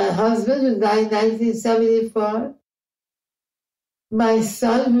was my husband, who died in 1974, my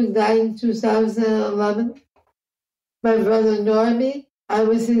son, who died in 2011, my brother Normie. I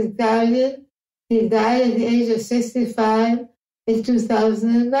was his guardian. He died at the age of 65 in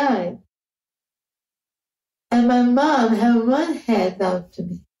 2009. And my mom had one hand out to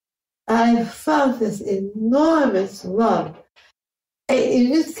me. I felt this enormous love. You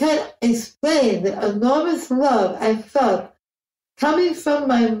just can't explain the enormous love I felt coming from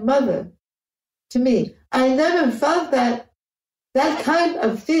my mother to me. I never felt that kind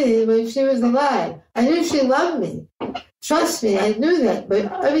of feeling when she was alive. I knew she loved me. Trust me, I knew that by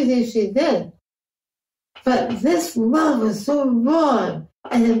everything she did. But this love was so warm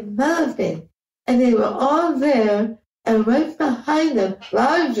and enveloping, and they were all there, and right behind them,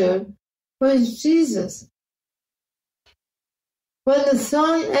 larger, was Jesus. When the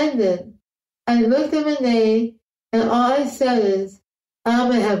song ended, I looked at Renee, and all I said is, I'm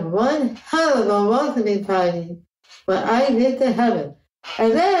going to have one hell of a welcoming party when I get to heaven.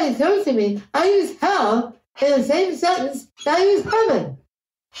 And then it occurred to me, I use hell in the same sentence that I use heaven.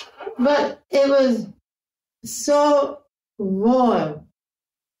 But it was so warm.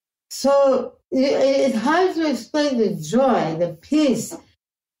 So it's hard to explain the joy, the peace.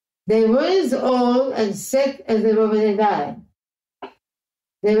 They weren't as old and sick as they were when they died.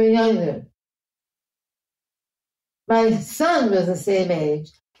 They were younger. My son was the same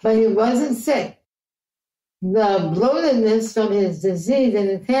age, but he wasn't sick. The bloatedness from his disease and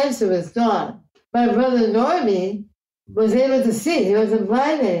the cancer was gone. My brother Normie was able to see. He wasn't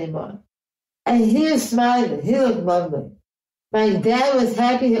blind anymore. And he was smiling. He looked lovely. My dad was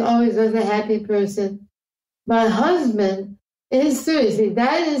happy. He always was a happy person. My husband, in his 30s, he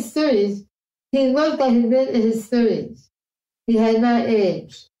died in his 30s. He looked like he did in his 30s. He had not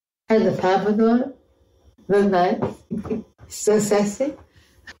aged. Had the pompadour, looked nice, so sexy.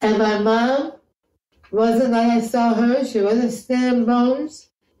 And my mom wasn't like I saw her. She wasn't skin and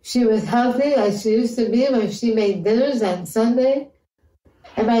bones. She was healthy like she used to be when she made dinners on Sunday.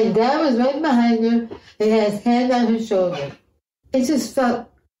 And my dad was right behind her and had his hand on her shoulder. It just felt,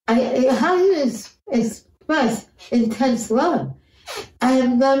 how do you express intense love? I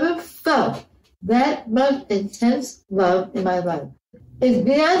have never felt that much intense love in my life. It's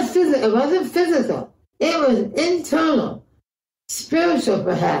beyond physical. It wasn't physical. It was internal, spiritual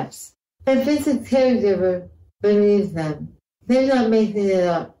perhaps. If it's a caregiver, believe them. They're not making it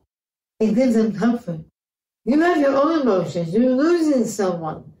up. It gives them comfort. You have your own emotions. You're losing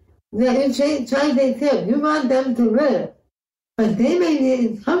someone that you're trying to take care of. You want them to live. But they may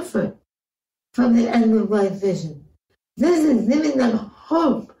need comfort from the end of life vision. This is giving them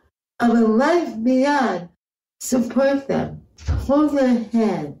hope of a life beyond. Support them. Hold their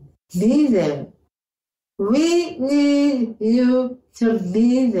hand. Be there. We need you to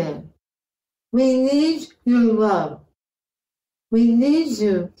be there. We need your love. We need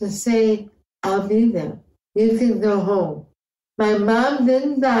you to say, I'll be there. You can go home. My mom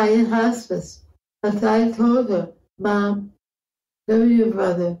didn't die in hospice until I told her, Mom, go to your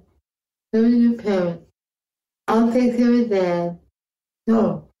brother, go to your parents. I'll take care of Dad.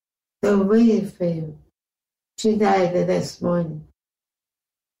 No, they're waiting for you. She died the next morning.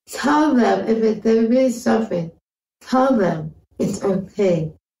 Tell them if they're really suffering, tell them it's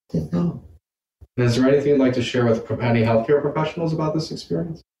okay to go. And is there anything you'd like to share with any healthcare professionals about this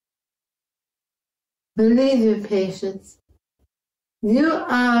experience? Believe your patients. You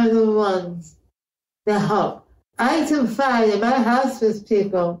are the ones that help. I confide in my hospice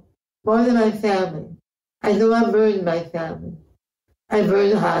people more than my family. I know I burden my family. I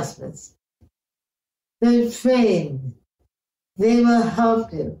burden hospice. They're trained. They will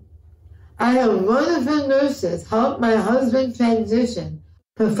help you. I have wonderful nurses help my husband transition.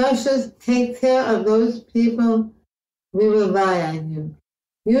 Professionals take care of those people. We rely on you.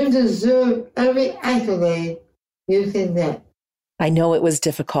 You deserve every accolade you can get. I know it was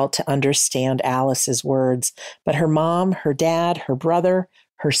difficult to understand Alice's words, but her mom, her dad, her brother,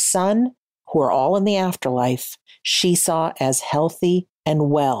 her son, who are all in the afterlife, she saw as healthy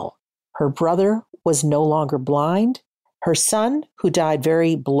and well. Her brother was no longer blind. Her son, who died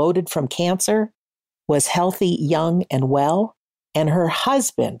very bloated from cancer, was healthy, young, and well. And her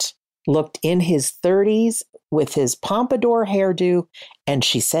husband looked in his 30s with his pompadour hairdo, and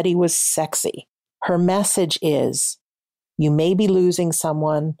she said he was sexy. Her message is, you may be losing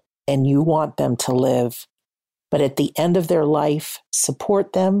someone and you want them to live, but at the end of their life,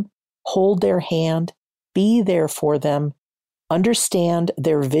 support them, hold their hand, be there for them, understand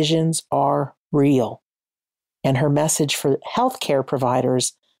their visions are real. And her message for healthcare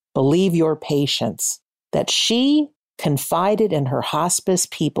providers, believe your patients, that she confided in her hospice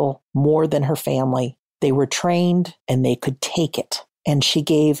people more than her family. They were trained and they could take it. And she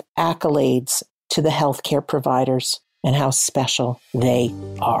gave accolades to the healthcare providers and how special they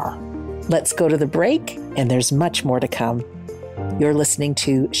are. Let's go to the break, and there's much more to come. You're listening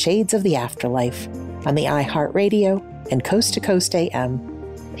to Shades of the Afterlife on the iHeartRadio and Coast to Coast AM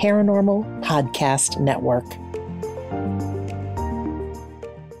Paranormal Podcast Network.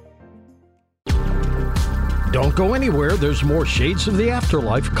 Don't go anywhere. There's more Shades of the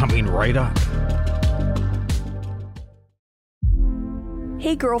Afterlife coming right up.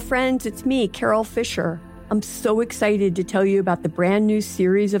 Hey, girlfriends, it's me, Carol Fisher. I'm so excited to tell you about the brand new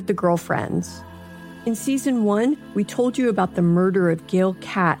series of The Girlfriends. In season 1, we told you about the murder of Gail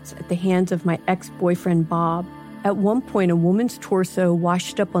Katz at the hands of my ex-boyfriend, Bob. At one point, a woman's torso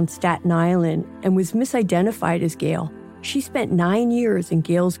washed up on Staten Island and was misidentified as Gail. She spent 9 years in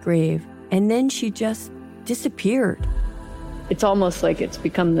Gail's grave, and then she just disappeared. It's almost like it's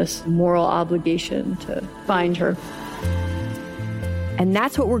become this moral obligation to find her. And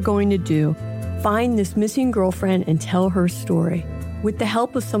that's what we're going to do. Find this missing girlfriend and tell her story. With the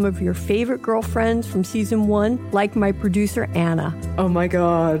help of some of your favorite girlfriends from season 1, like my producer, Anna. Oh my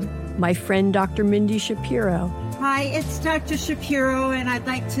God. My friend, Dr. Mindy Shapiro. Hi, it's Dr. Shapiro, and I'd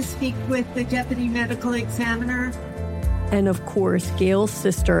like to speak with the Deputy Medical Examiner. And of course, Gail's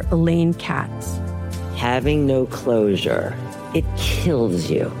sister, Elaine Katz. Having no closure, it kills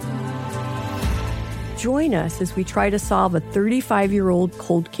you. Join us as we try to solve a 35-year-old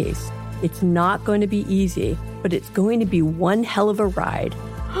cold case. It's not going to be easy, but it's going to be one hell of a ride.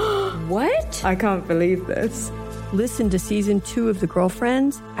 What? I can't believe this. Listen to season 2 of The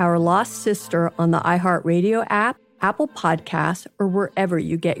Girlfriends, Our Lost Sister on the iHeartRadio app, Apple Podcasts, or wherever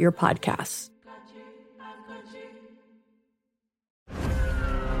you get your podcasts.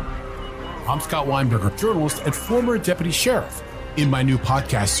 I'm Scott Weinberger, journalist and former deputy sheriff. In my new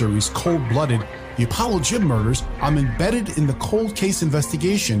podcast series, Cold Blooded, the Apollo Gym murders, I'm embedded in the cold case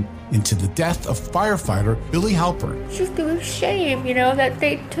investigation into the death of firefighter Billy Halpern. It's just a shame, that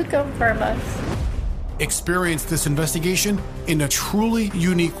they took him from us. Experience this investigation in a truly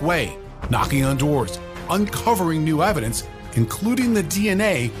unique way, knocking on doors, uncovering new evidence, including the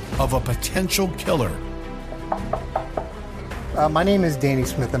DNA of a potential killer. My name is Danny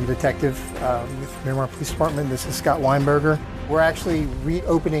Smith. I'm a detective with Miramar Police Department. This is Scott Weinberger. We're actually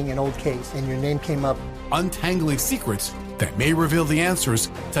reopening an old case, and your name came up. Untangling secrets that may reveal the answers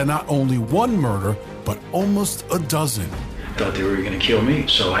to not only one murder, but almost a dozen. I thought they were going to kill me,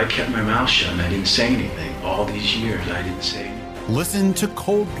 so I kept my mouth shut and I didn't say anything. All these years, I didn't say anything. Listen to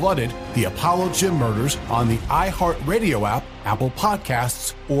Cold Blooded, the Apollo Gym murders on the iHeartRadio app, Apple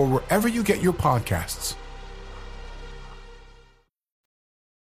Podcasts, or wherever you get your podcasts.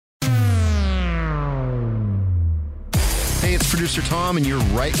 Hey, it's producer Tom, and you're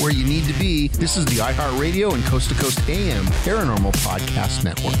right where you need to be. This is the iHeartRadio and Coast to Coast AM Paranormal Podcast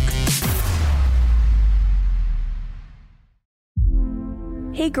Network.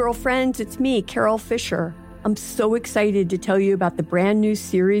 Hey, girlfriends, it's me, Carol Fisher. I'm so excited to tell you about the brand new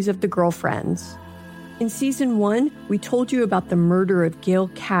series of The Girlfriends. In season 1, we told you about the murder of Gail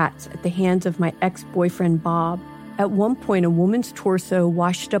Katz at the hands of my ex-boyfriend, Bob. At one point, a woman's torso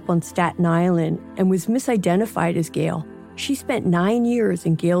washed up on Staten Island and was misidentified as Gail. She spent 9 years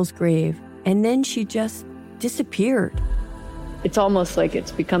in Gail's grave, and then she just disappeared. It's almost like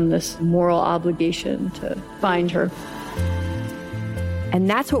it's become this moral obligation to find her. And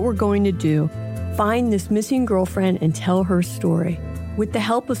that's what we're going to do. Find this missing girlfriend and tell her story. With the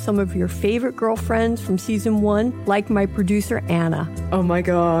help of some of your favorite girlfriends from season 1, like my producer, Anna. Oh my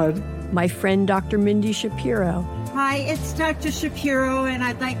God. My friend, Dr. Mindy Shapiro. Hi, it's Dr. Shapiro, and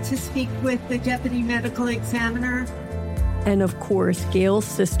I'd like to speak with the Deputy Medical Examiner. And of course, Gail's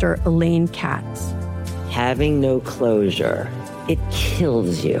sister, Elaine Katz. Having no closure, it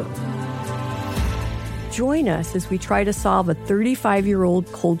kills you. Join us as we try to solve a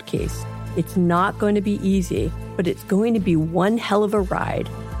 35-year-old cold case. It's not going to be easy, but it's going to be one hell of a ride.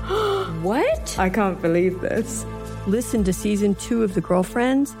 What? I can't believe this. Listen to season 2 of The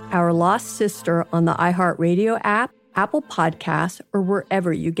Girlfriends, Our Lost Sister on the iHeartRadio app, Apple Podcasts, or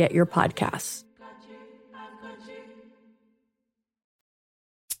wherever you get your podcasts.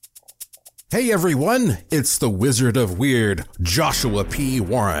 Hey everyone, it's the Wizard of Weird, Joshua P.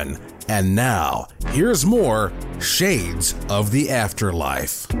 Warren. And now, here's more Shades of the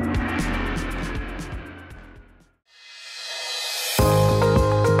Afterlife.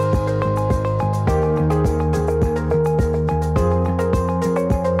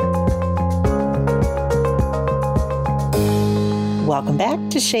 Welcome back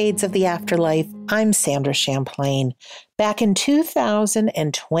to Shades of the Afterlife. I'm Sandra Champlain. Back in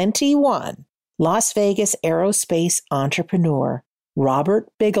 2021, Las Vegas aerospace entrepreneur Robert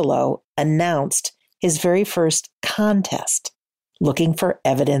Bigelow announced his very first contest looking for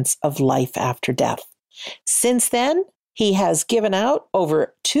evidence of life after death. Since then, he has given out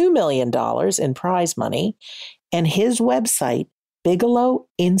over $2 million in prize money, and his website,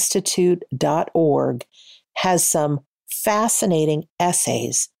 bigelowinstitute.org, has some fascinating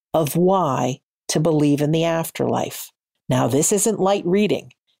essays of why to believe in the afterlife. Now, this isn't light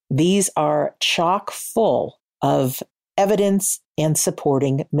reading. These are chock full of evidence and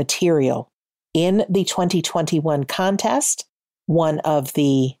supporting material. In the 2021 contest, one of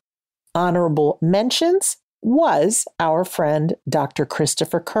the honorable mentions was our friend, Dr.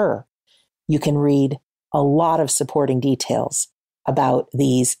 Christopher Kerr. You can read a lot of supporting details about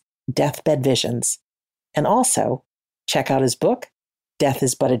these deathbed visions. And also, check out his book, Death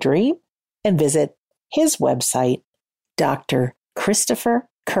is But a Dream, and visit his website,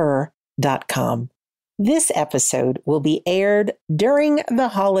 drchristopherkerr.com. This episode will be aired during the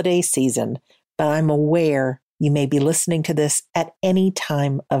holiday season, but I'm aware you may be listening to this at any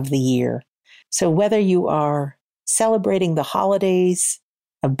time of the year. So whether you are celebrating the holidays,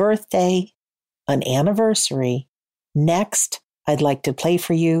 a birthday, an anniversary, next, I'd like to play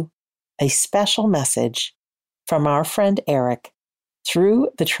for you a special message from our friend Eric through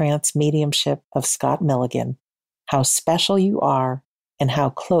the trance mediumship of Scott Milligan, how special you are and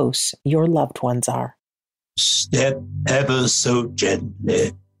how close your loved ones are. Step ever so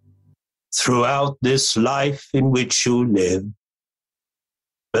gently throughout this life in which you live,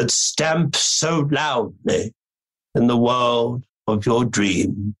 but stamp so loudly in the world of your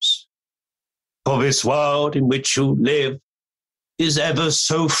dreams. For this world in which you live is ever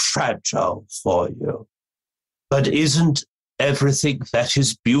so fragile for you. But isn't everything that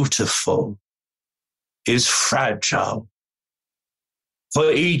is beautiful is fragile?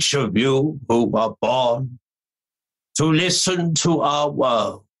 for each of you who are born to listen to our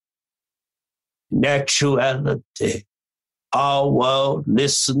world. In actuality, our world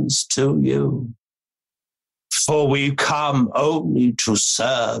listens to you, for we come only to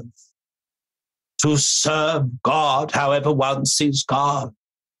serve God, however one sees God.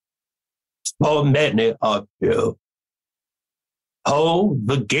 For many of you hold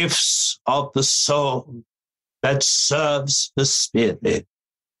the gifts of the soul that serves the Spirit.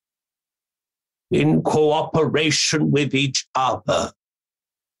 In cooperation with each other,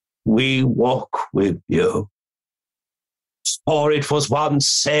 we walk with you. For it was once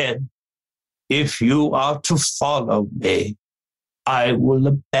said, if you are to follow me, I will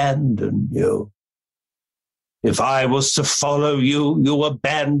abandon you. If I was to follow you, you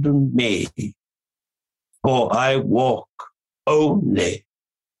abandon me. For I walk only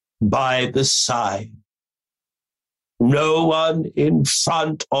by the side. No one in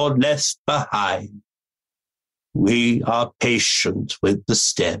front or left behind. We are patient with the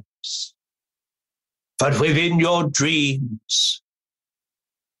steps. But within your dreams,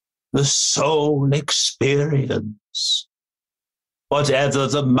 the soul experience whatever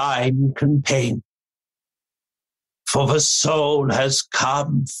the mind can paint. For the soul has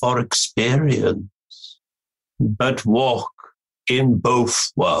come for experience, but walk in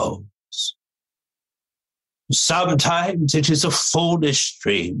both worlds. Sometimes it is a foolish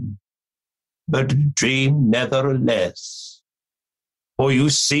dream, but a dream nevertheless. For you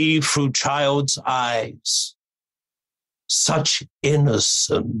see through child's eyes such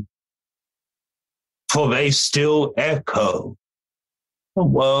innocence, for they still echo the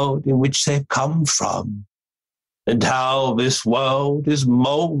world in which they've come from, and how this world is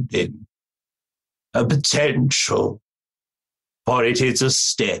molding a potential, for it is a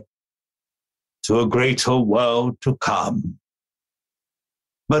step to a greater world to come.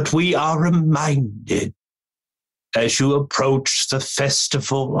 But we are reminded as you approach the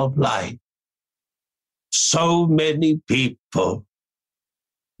festival of light, so many people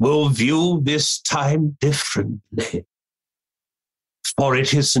will view this time differently, for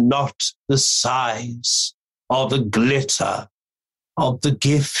it is not the size or the glitter of the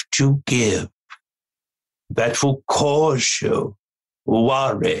gift you give that will cause you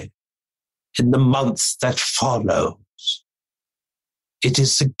worry in the month that follows. It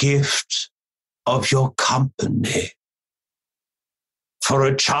is the gift of your company. For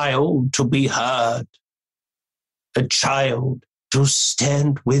a child to be heard, a child to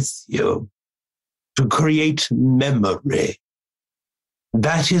stand with you, to create memory.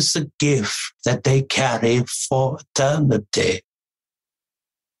 That is the gift that they carry for eternity.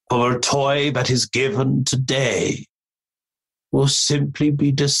 For a toy that is given today will simply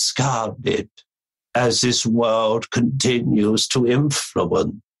be discarded as this world continues to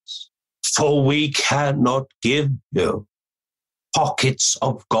influence. For we cannot give you pockets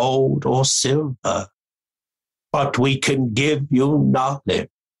of gold or silver, but we can give you knowledge,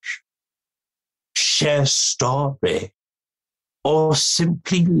 share story, or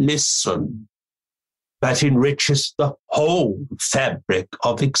simply listen that enriches the whole fabric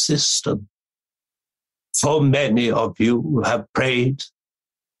of existence. For many of you have prayed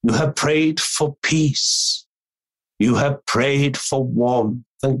for peace. You have prayed for warmth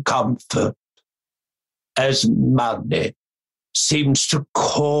and comfort, as money seems to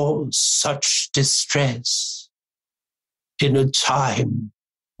cause such distress in a time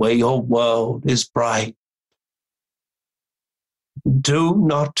where your world is bright. Do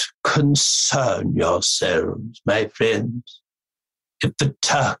not concern yourselves, my friends, if the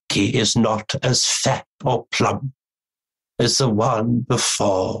turkey is not as fat or plump as the one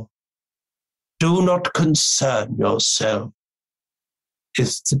before. Do not concern yourself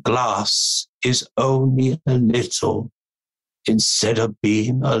if the glass is only a little instead of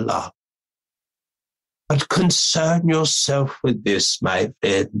being a lot. But concern yourself with this, my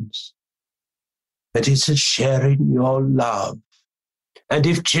friends, that it is sharing your love. And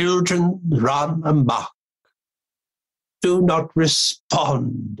if children run amok, do not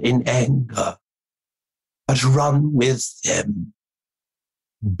respond in anger, but run with them.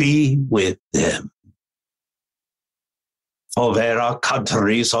 Be with them. For there are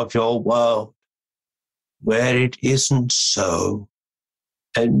countries of your world where it isn't so,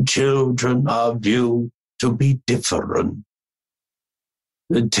 and children are viewed to be different.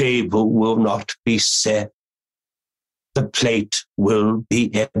 The table will not be set. The plate will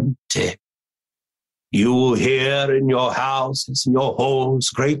be empty. You will hear in your houses, in your halls,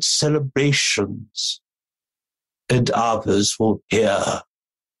 great celebrations, and others will hear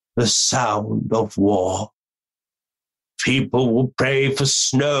the sound of war. People will pray for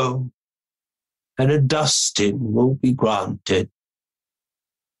snow, and a dusting will be granted.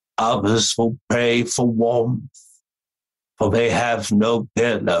 Others will pray for warmth, for they have no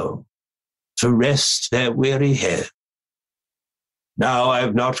pillow to rest their weary head. Now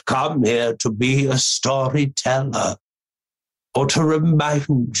I've not come here to be a storyteller or to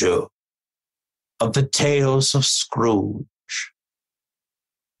remind you of the tales of Scrooge.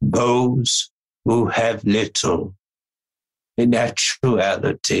 Those who have little, in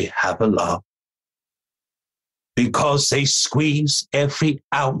actuality, have a lot, because they squeeze every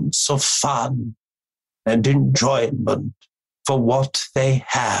ounce of fun and enjoyment for what they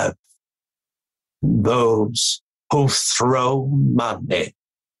have. Those who throw money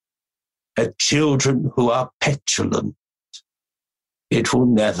at children who are petulant, it will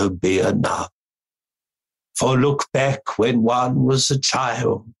never be enough. For look back when one was a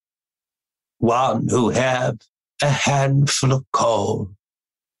child, one who had a handful of coal,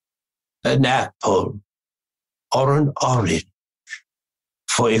 an apple, or an orange.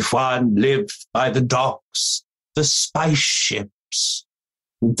 For if one lived by the docks, the spice ships,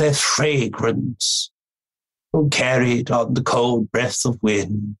 with their fragrance, who carried on the cold breath of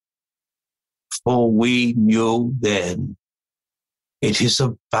wind, for we knew then it is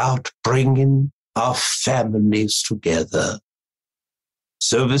about bringing our families together.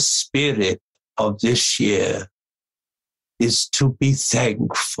 So the spirit of this year is to be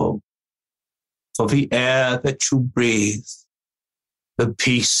thankful for the air that you breathe, the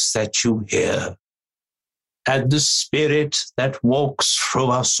peace that you hear, and the spirit that walks through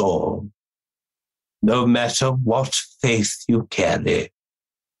us all. No matter what faith you carry,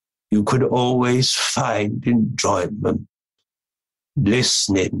 you could always find enjoyment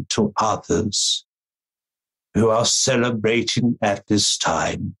listening to others who are celebrating at this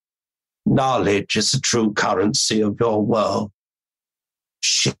time. Knowledge is the true currency of your world.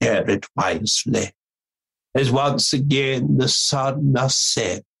 Share it wisely, as once again the sun must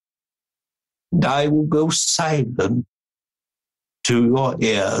set, and I will go silent to your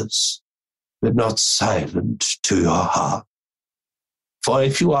ears, but not silent to your heart. For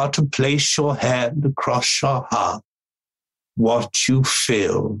if you are to place your hand across your heart, what you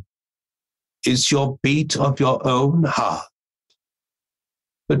feel is your beat of your own heart,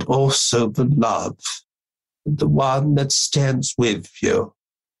 but also the love, the one that stands with you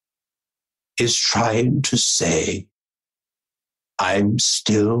is trying to say, I'm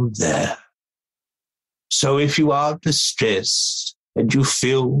still there. So if you are distressed and you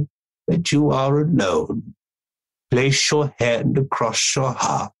feel that you are alone, place your hand across your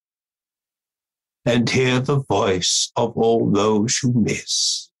heart and hear the voice of all those you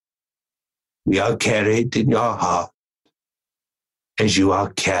miss. We are carried in your heart as you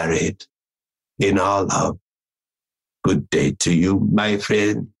are carried in our love. Good day to you, my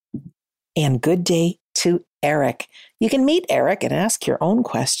friend. And good day to Eric. You can meet Eric and ask your own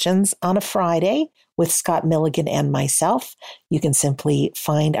questions on a Friday with Scott Milligan and myself. You can simply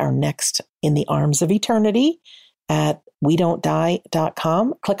find our next In the Arms of Eternity at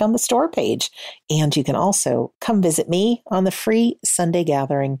WeDon'tDie.com. Click on the store page. And you can also come visit me on the free Sunday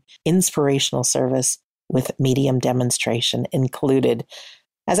Gathering inspirational service with medium demonstration included.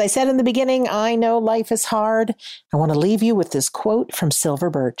 As I said in the beginning, I know life is hard. I want to leave you with this quote from Silver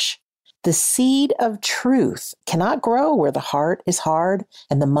Birch. The seed of truth cannot grow where the heart is hard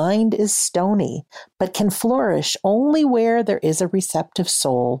and the mind is stony, but can flourish only where there is a receptive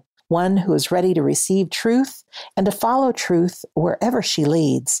soul, one who is ready to receive truth and to follow truth wherever she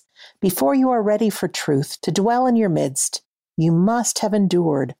leads. Before you are ready for truth to dwell in your midst, you must have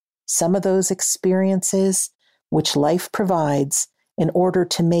endured some of those experiences which life provides in order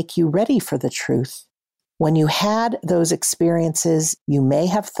to make you ready for the truth. When you had those experiences, you may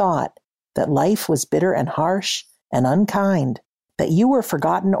have thought that life was bitter and harsh and unkind, that you were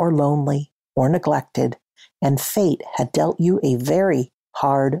forgotten or lonely or neglected, and fate had dealt you a very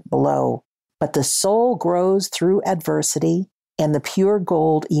hard blow. But the soul grows through adversity, and the pure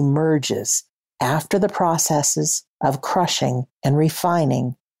gold emerges after the processes of crushing and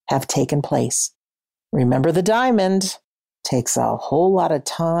refining have taken place. Remember, the diamond takes a whole lot of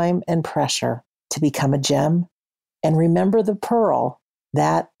time and pressure to become a gem. And remember the pearl,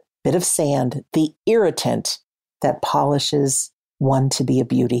 that bit of sand, the irritant that polishes one to be a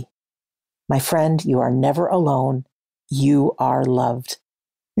beauty. My friend, you are never alone. You are loved.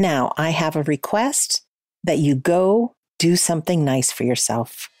 Now, I have a request that you go do something nice for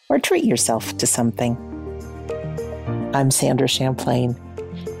yourself or treat yourself to something. I'm Sandra Champlain.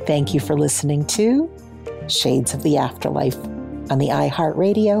 Thank you for listening to Shades of the Afterlife on the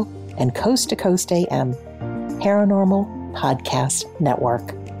iHeartRadio and Coast to Coast AM Paranormal Podcast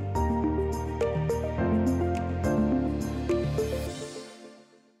Network.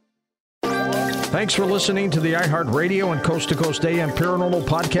 Thanks for listening to the iHeartRadio and Coast to Coast AM Paranormal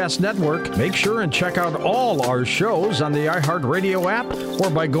Podcast Network. Make sure and check out all our shows on the iHeartRadio app or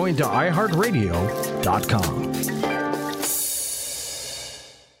by going to iHeartRadio.com.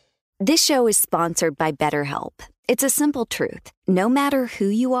 This show is sponsored by BetterHelp. It's a simple truth. No matter who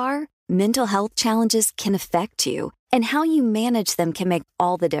you are, mental health challenges can affect you, and how you manage them can make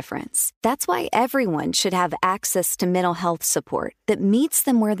all the difference. That's why everyone should have access to mental health support that meets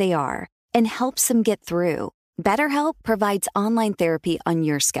them where they are and helps them get through. BetterHelp provides online therapy on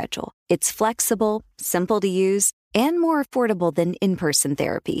your schedule. It's flexible, simple to use, and more affordable than in-person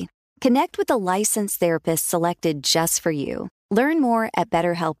therapy. Connect with a licensed therapist selected just for you. Learn more at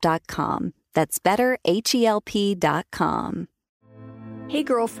BetterHelp.com. That's BetterHelp.com. Hey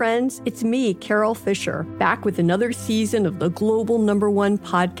girlfriends, it's me, Carol Fisher, back with another season of the global #1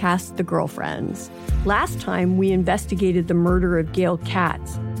 podcast, The Girlfriends. Last time, we investigated the murder of Gail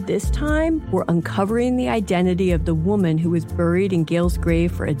Katz. This time, we're uncovering the identity of the woman who was buried in Gail's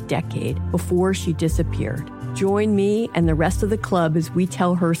grave for a decade before she disappeared. Join me and the rest of the club as we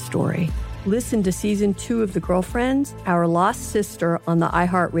tell her story. Listen to Season 2 of The Girlfriends, Our Lost Sister on the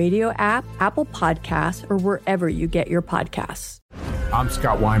iHeartRadio app, Apple Podcasts, or wherever you get your podcasts. I'm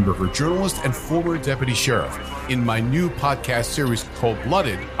Scott Weinberger, journalist and former deputy sheriff. In my new podcast series called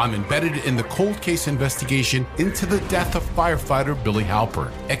Blooded, I'm embedded in the cold case investigation into the death of firefighter Billy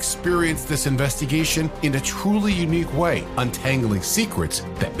Halpern. Experience this investigation in a truly unique way, untangling secrets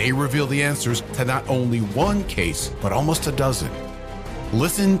that may reveal the answers to not only one case, but almost a dozen.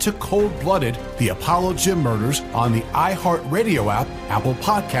 Listen to Cold-Blooded, The Apollo Gym Murders on the iHeartRadio app, Apple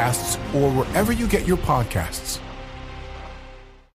Podcasts, or wherever you get your podcasts.